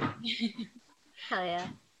surprise. Hell yeah.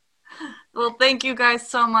 Well, thank you guys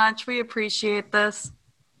so much. We appreciate this.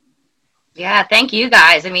 Yeah, thank you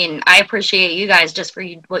guys. I mean, I appreciate you guys just for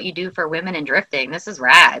what you do for women in drifting. This is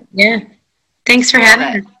rad. Yeah. Thanks for Love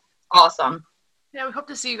having it. us. Awesome. Yeah, we hope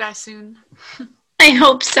to see you guys soon. I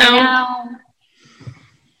hope so. All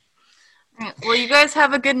right, well, you guys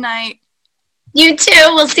have a good night. You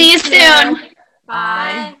too. We'll see you soon.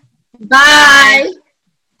 Bye. Bye.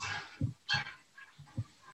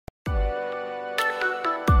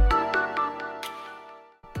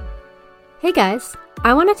 Hey guys,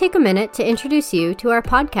 I want to take a minute to introduce you to our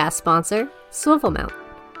podcast sponsor, Swivel Mount.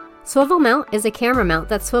 Swivel Mount is a camera mount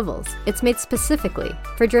that swivels. It's made specifically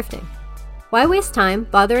for drifting. Why waste time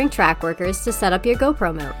bothering track workers to set up your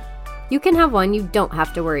GoPro mount? You can have one you don't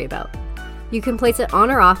have to worry about. You can place it on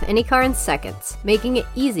or off any car in seconds, making it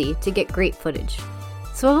easy to get great footage.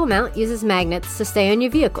 Swivel Mount uses magnets to stay on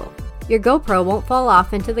your vehicle. Your GoPro won't fall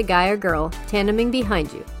off into the guy or girl tandeming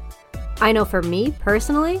behind you. I know for me,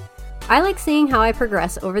 personally, I like seeing how I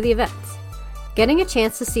progress over the events. Getting a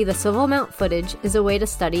chance to see the Swivel Mount footage is a way to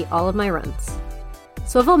study all of my runs.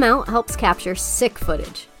 Swivel Mount helps capture sick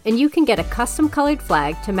footage, and you can get a custom colored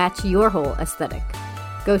flag to match your whole aesthetic.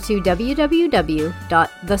 Go to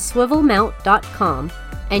www.theswivelmount.com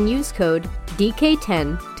and use code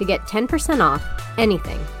DK10 to get 10% off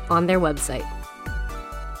anything on their website.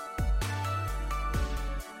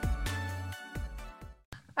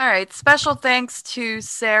 All right, special thanks to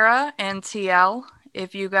Sarah and TL.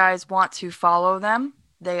 If you guys want to follow them,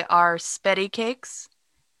 they are Spetty Cakes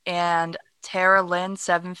and Tara Lynn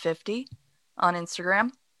 750 on Instagram.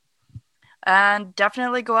 And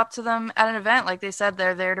definitely go up to them at an event. Like they said,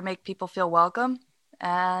 they're there to make people feel welcome,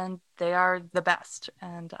 and they are the best.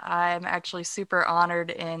 And I'm actually super honored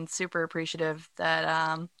and super appreciative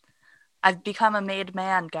that I've become a made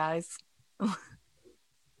man, guys.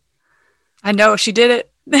 I know, she did it.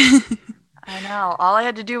 I know. All I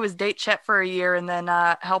had to do was date Chet for a year and then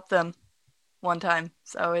help them one time.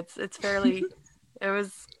 So it's fairly, it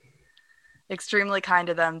was extremely kind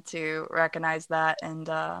of them to recognize that and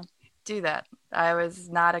do that. I was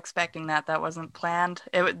not expecting that. That wasn't planned.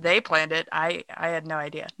 They planned it. I had no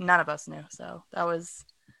idea. None of us knew. So that was,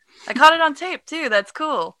 I caught it on tape too. That's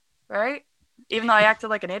cool, right? Even though I acted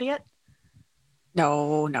like an idiot.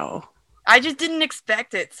 No. I just didn't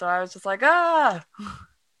expect it. So I was just like, Now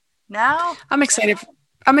I'm excited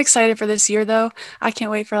for this year though. I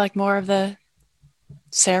can't wait for like more of the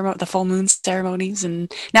ceremony, the full moon ceremonies,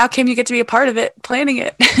 and now Kim, you get to be a part of it, planning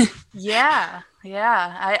it. Yeah.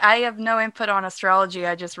 I have no input on astrology.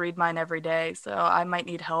 I just read mine every day, so I might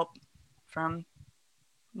need help from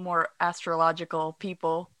more astrological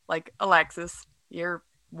people like Alexis. You're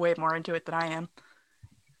way more into it than I am.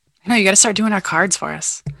 I know, you got to start doing our cards for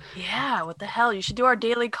us. Yeah, what the hell? You should do our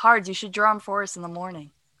daily cards. You should draw them for us in the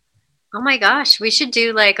morning. Oh my gosh, we should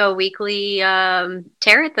do like a weekly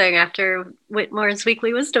tarot thing after Whitmore's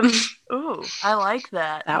Weekly Wisdom. Ooh, I like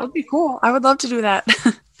that. That would be cool. I would love to do that.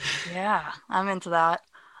 Yeah, I'm into that.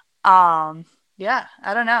 Yeah,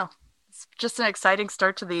 I don't know. It's just an exciting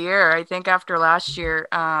start to the year. I think after last year,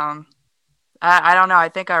 I don't know. I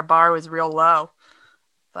think our bar was real low,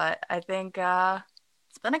 but I think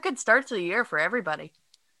it's been a good start to the year for everybody.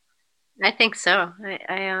 I think so.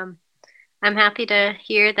 I'm happy to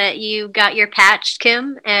hear that you got your patch,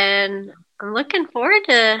 Kim, and I'm looking forward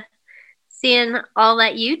to seeing all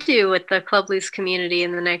that you do with the Club Loose community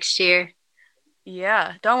in the next year.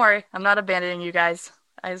 Yeah, don't worry. I'm not abandoning you guys.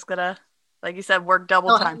 I just gotta, like you said, work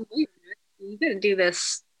double time. You're going to do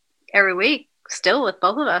this every week still with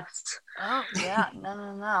both of us. Oh, yeah.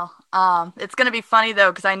 No. It's going to be funny,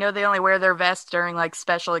 though, because I know they only wear their vests during, like,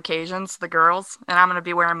 special occasions, the girls, and I'm going to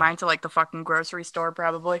be wearing mine to, like, the fucking grocery store,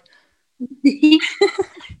 probably. It's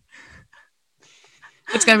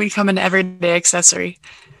going to become an everyday accessory.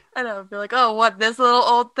 I know. Be like, oh, what, this little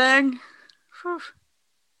old thing? Whew.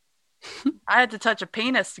 I had to touch a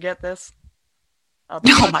penis to get this. Oh,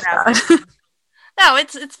 my God. No,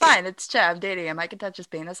 it's fine. It's Chad. I'm dating him. I can touch his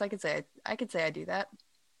penis. I could say I do that.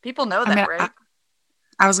 People know that, right?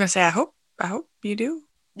 I was gonna say I hope you do.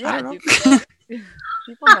 Yeah, I don't know.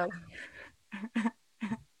 People know.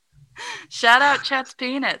 Shout out Chet's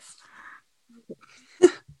penis.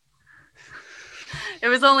 It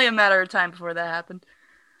was only a matter of time before that happened.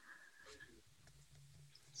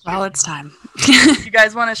 Well, it's time. You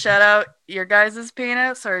guys want to shout out your guys'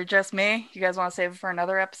 penis or just me? You guys want to save it for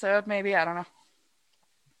another episode? Maybe, I don't know.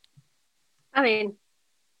 I mean,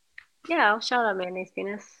 yeah, I'll shout out Mandy's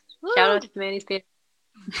penis. Woo! Shout out to Mandy's penis.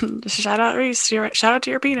 Just shout out Reese. Shout out to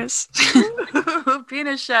your penis.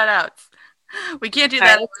 Penis shout outs. We can't do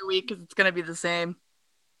that every week because it's going to be the same.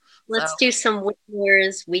 Let's do some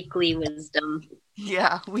Whitmore's Weekly Wisdom.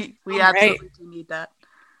 Yeah, we absolutely do need that.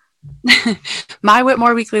 My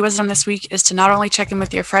Whitmore Weekly Wisdom this week is to not only check in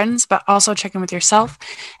with your friends, but also check in with yourself.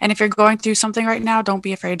 And if you're going through something right now, don't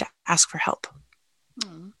be afraid to ask for help.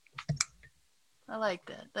 I like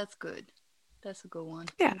that. That's good. That's a good one.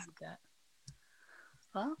 Yeah. I like that.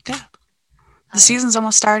 Well, Yeah. The season's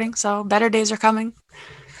almost starting, so better days are coming.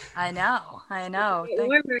 I know.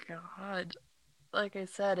 Thank God. Like I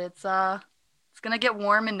said, it's gonna get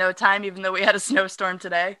warm in no time, even though we had a snowstorm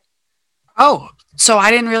today. Oh, so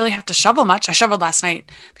I didn't really have to shovel much. I shoveled last night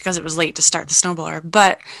because it was late to start the snowblower.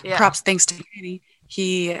 But props thanks to Manny,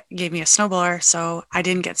 he gave me a snowblower, so I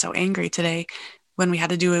didn't get so angry today when we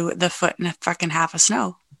had to do the foot and a fucking half of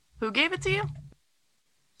snow. Who gave it to you?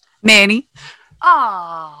 Manny.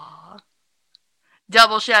 Aww.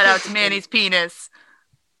 Double shout out to Manny's penis.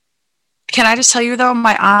 Can I just tell you though,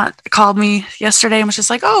 my aunt called me yesterday and was just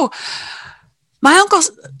like, "Oh,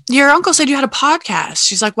 your uncle said you had a podcast."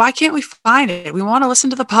 She's like, "Why can't we find it? We want to listen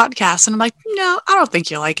to the podcast." And I'm like, "No, I don't think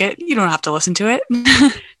you'll like it. You don't have to listen to it."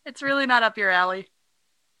 It's really not up your alley.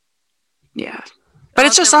 Yeah. But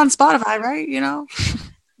it's just on Spotify, right? You know?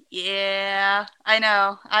 Yeah, I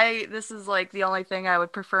know. This is like the only thing I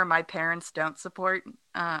would prefer my parents don't support.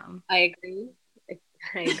 I agree.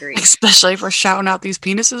 Especially if we're shouting out these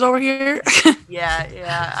penises over here.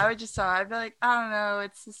 Yeah. I'd be like, I don't know.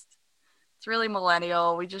 It's really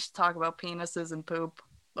millennial. We just talk about penises and poop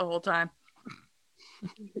the whole time.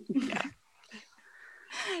 Yeah.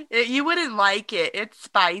 You wouldn't like it. It's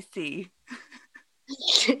spicy.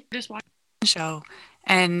 Just watched the show,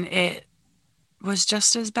 and it was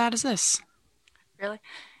just as bad as this. Really?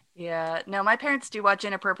 Yeah. No, my parents do watch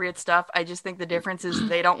inappropriate stuff. I just think the difference is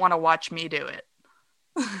they don't want to watch me do it.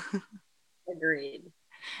 Agreed.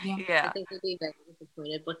 Yeah. I think they'd be very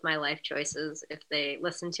disappointed with my life choices if they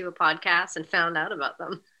listened to a podcast and found out about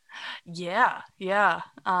them. Yeah.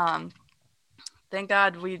 Thank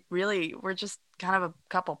God we're just kind of a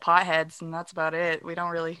couple potheads, and that's about it. We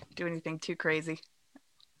don't really do anything too crazy.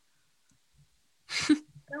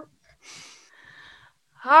 Nope.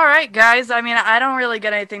 All right, guys. I mean, I don't really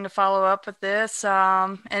get anything to follow up with this.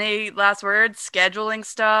 Any last words? Scheduling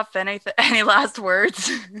stuff? Any last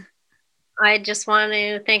words? I just want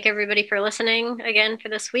to thank everybody for listening again for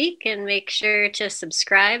this week, and make sure to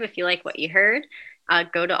subscribe if you like what you heard.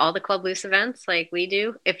 Go to all the Club Loose events like we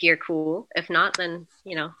do if you're cool. If not, then,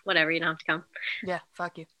 whatever, you don't have to come. Yeah,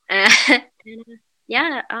 fuck you.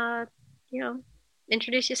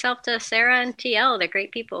 Introduce yourself to Sarah and TL. They're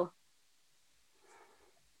great people.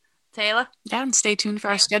 Taylor? Yeah, and stay tuned for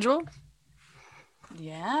our schedule.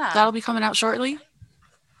 Yeah. That'll be coming out shortly.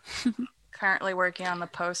 Currently working on the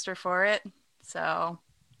poster for it. So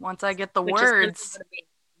once I get the words.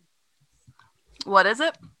 What is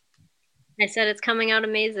it? I said it's coming out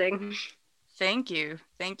amazing. Thank you.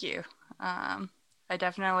 It's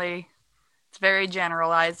very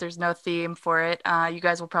generalized. There's no theme for it. You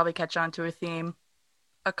guys will probably catch on to a theme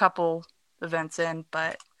a couple events in,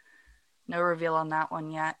 but no reveal on that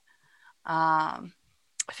one yet. I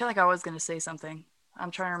feel like I was going to say something.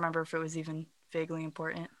 I'm trying to remember if it was even vaguely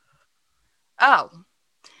important. Oh,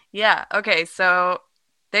 yeah. Okay, so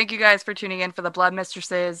thank you guys for tuning in for the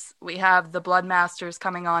Bloodmistresses. We have the Bloodmasters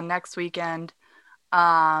coming on next weekend.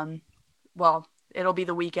 Well, it'll be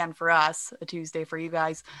the weekend for us, a Tuesday for you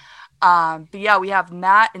guys. But yeah, we have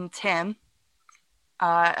Matt and Tim,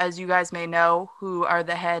 as you guys may know, who are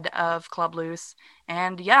the head of Club Loose.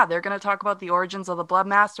 And yeah, they're going to talk about the origins of the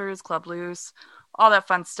Bloodmasters, Club Loose, all that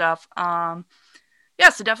fun stuff. So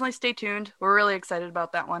definitely stay tuned. We're really excited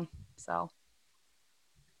about that one. So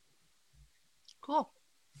cool.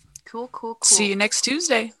 See you next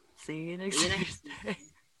Tuesday. See you next Tuesday.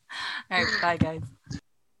 All right, bye guys.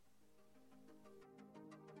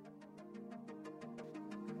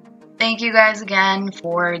 Thank you guys again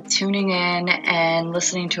for tuning in and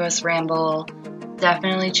listening to us ramble.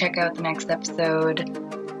 Definitely check out the next episode.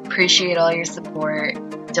 Appreciate all your support.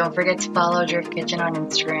 Don't forget to follow Drift Kitchen on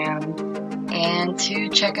Instagram and to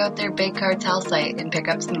check out their Big Cartel site and pick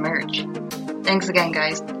up some merch. Thanks again,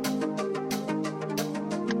 guys.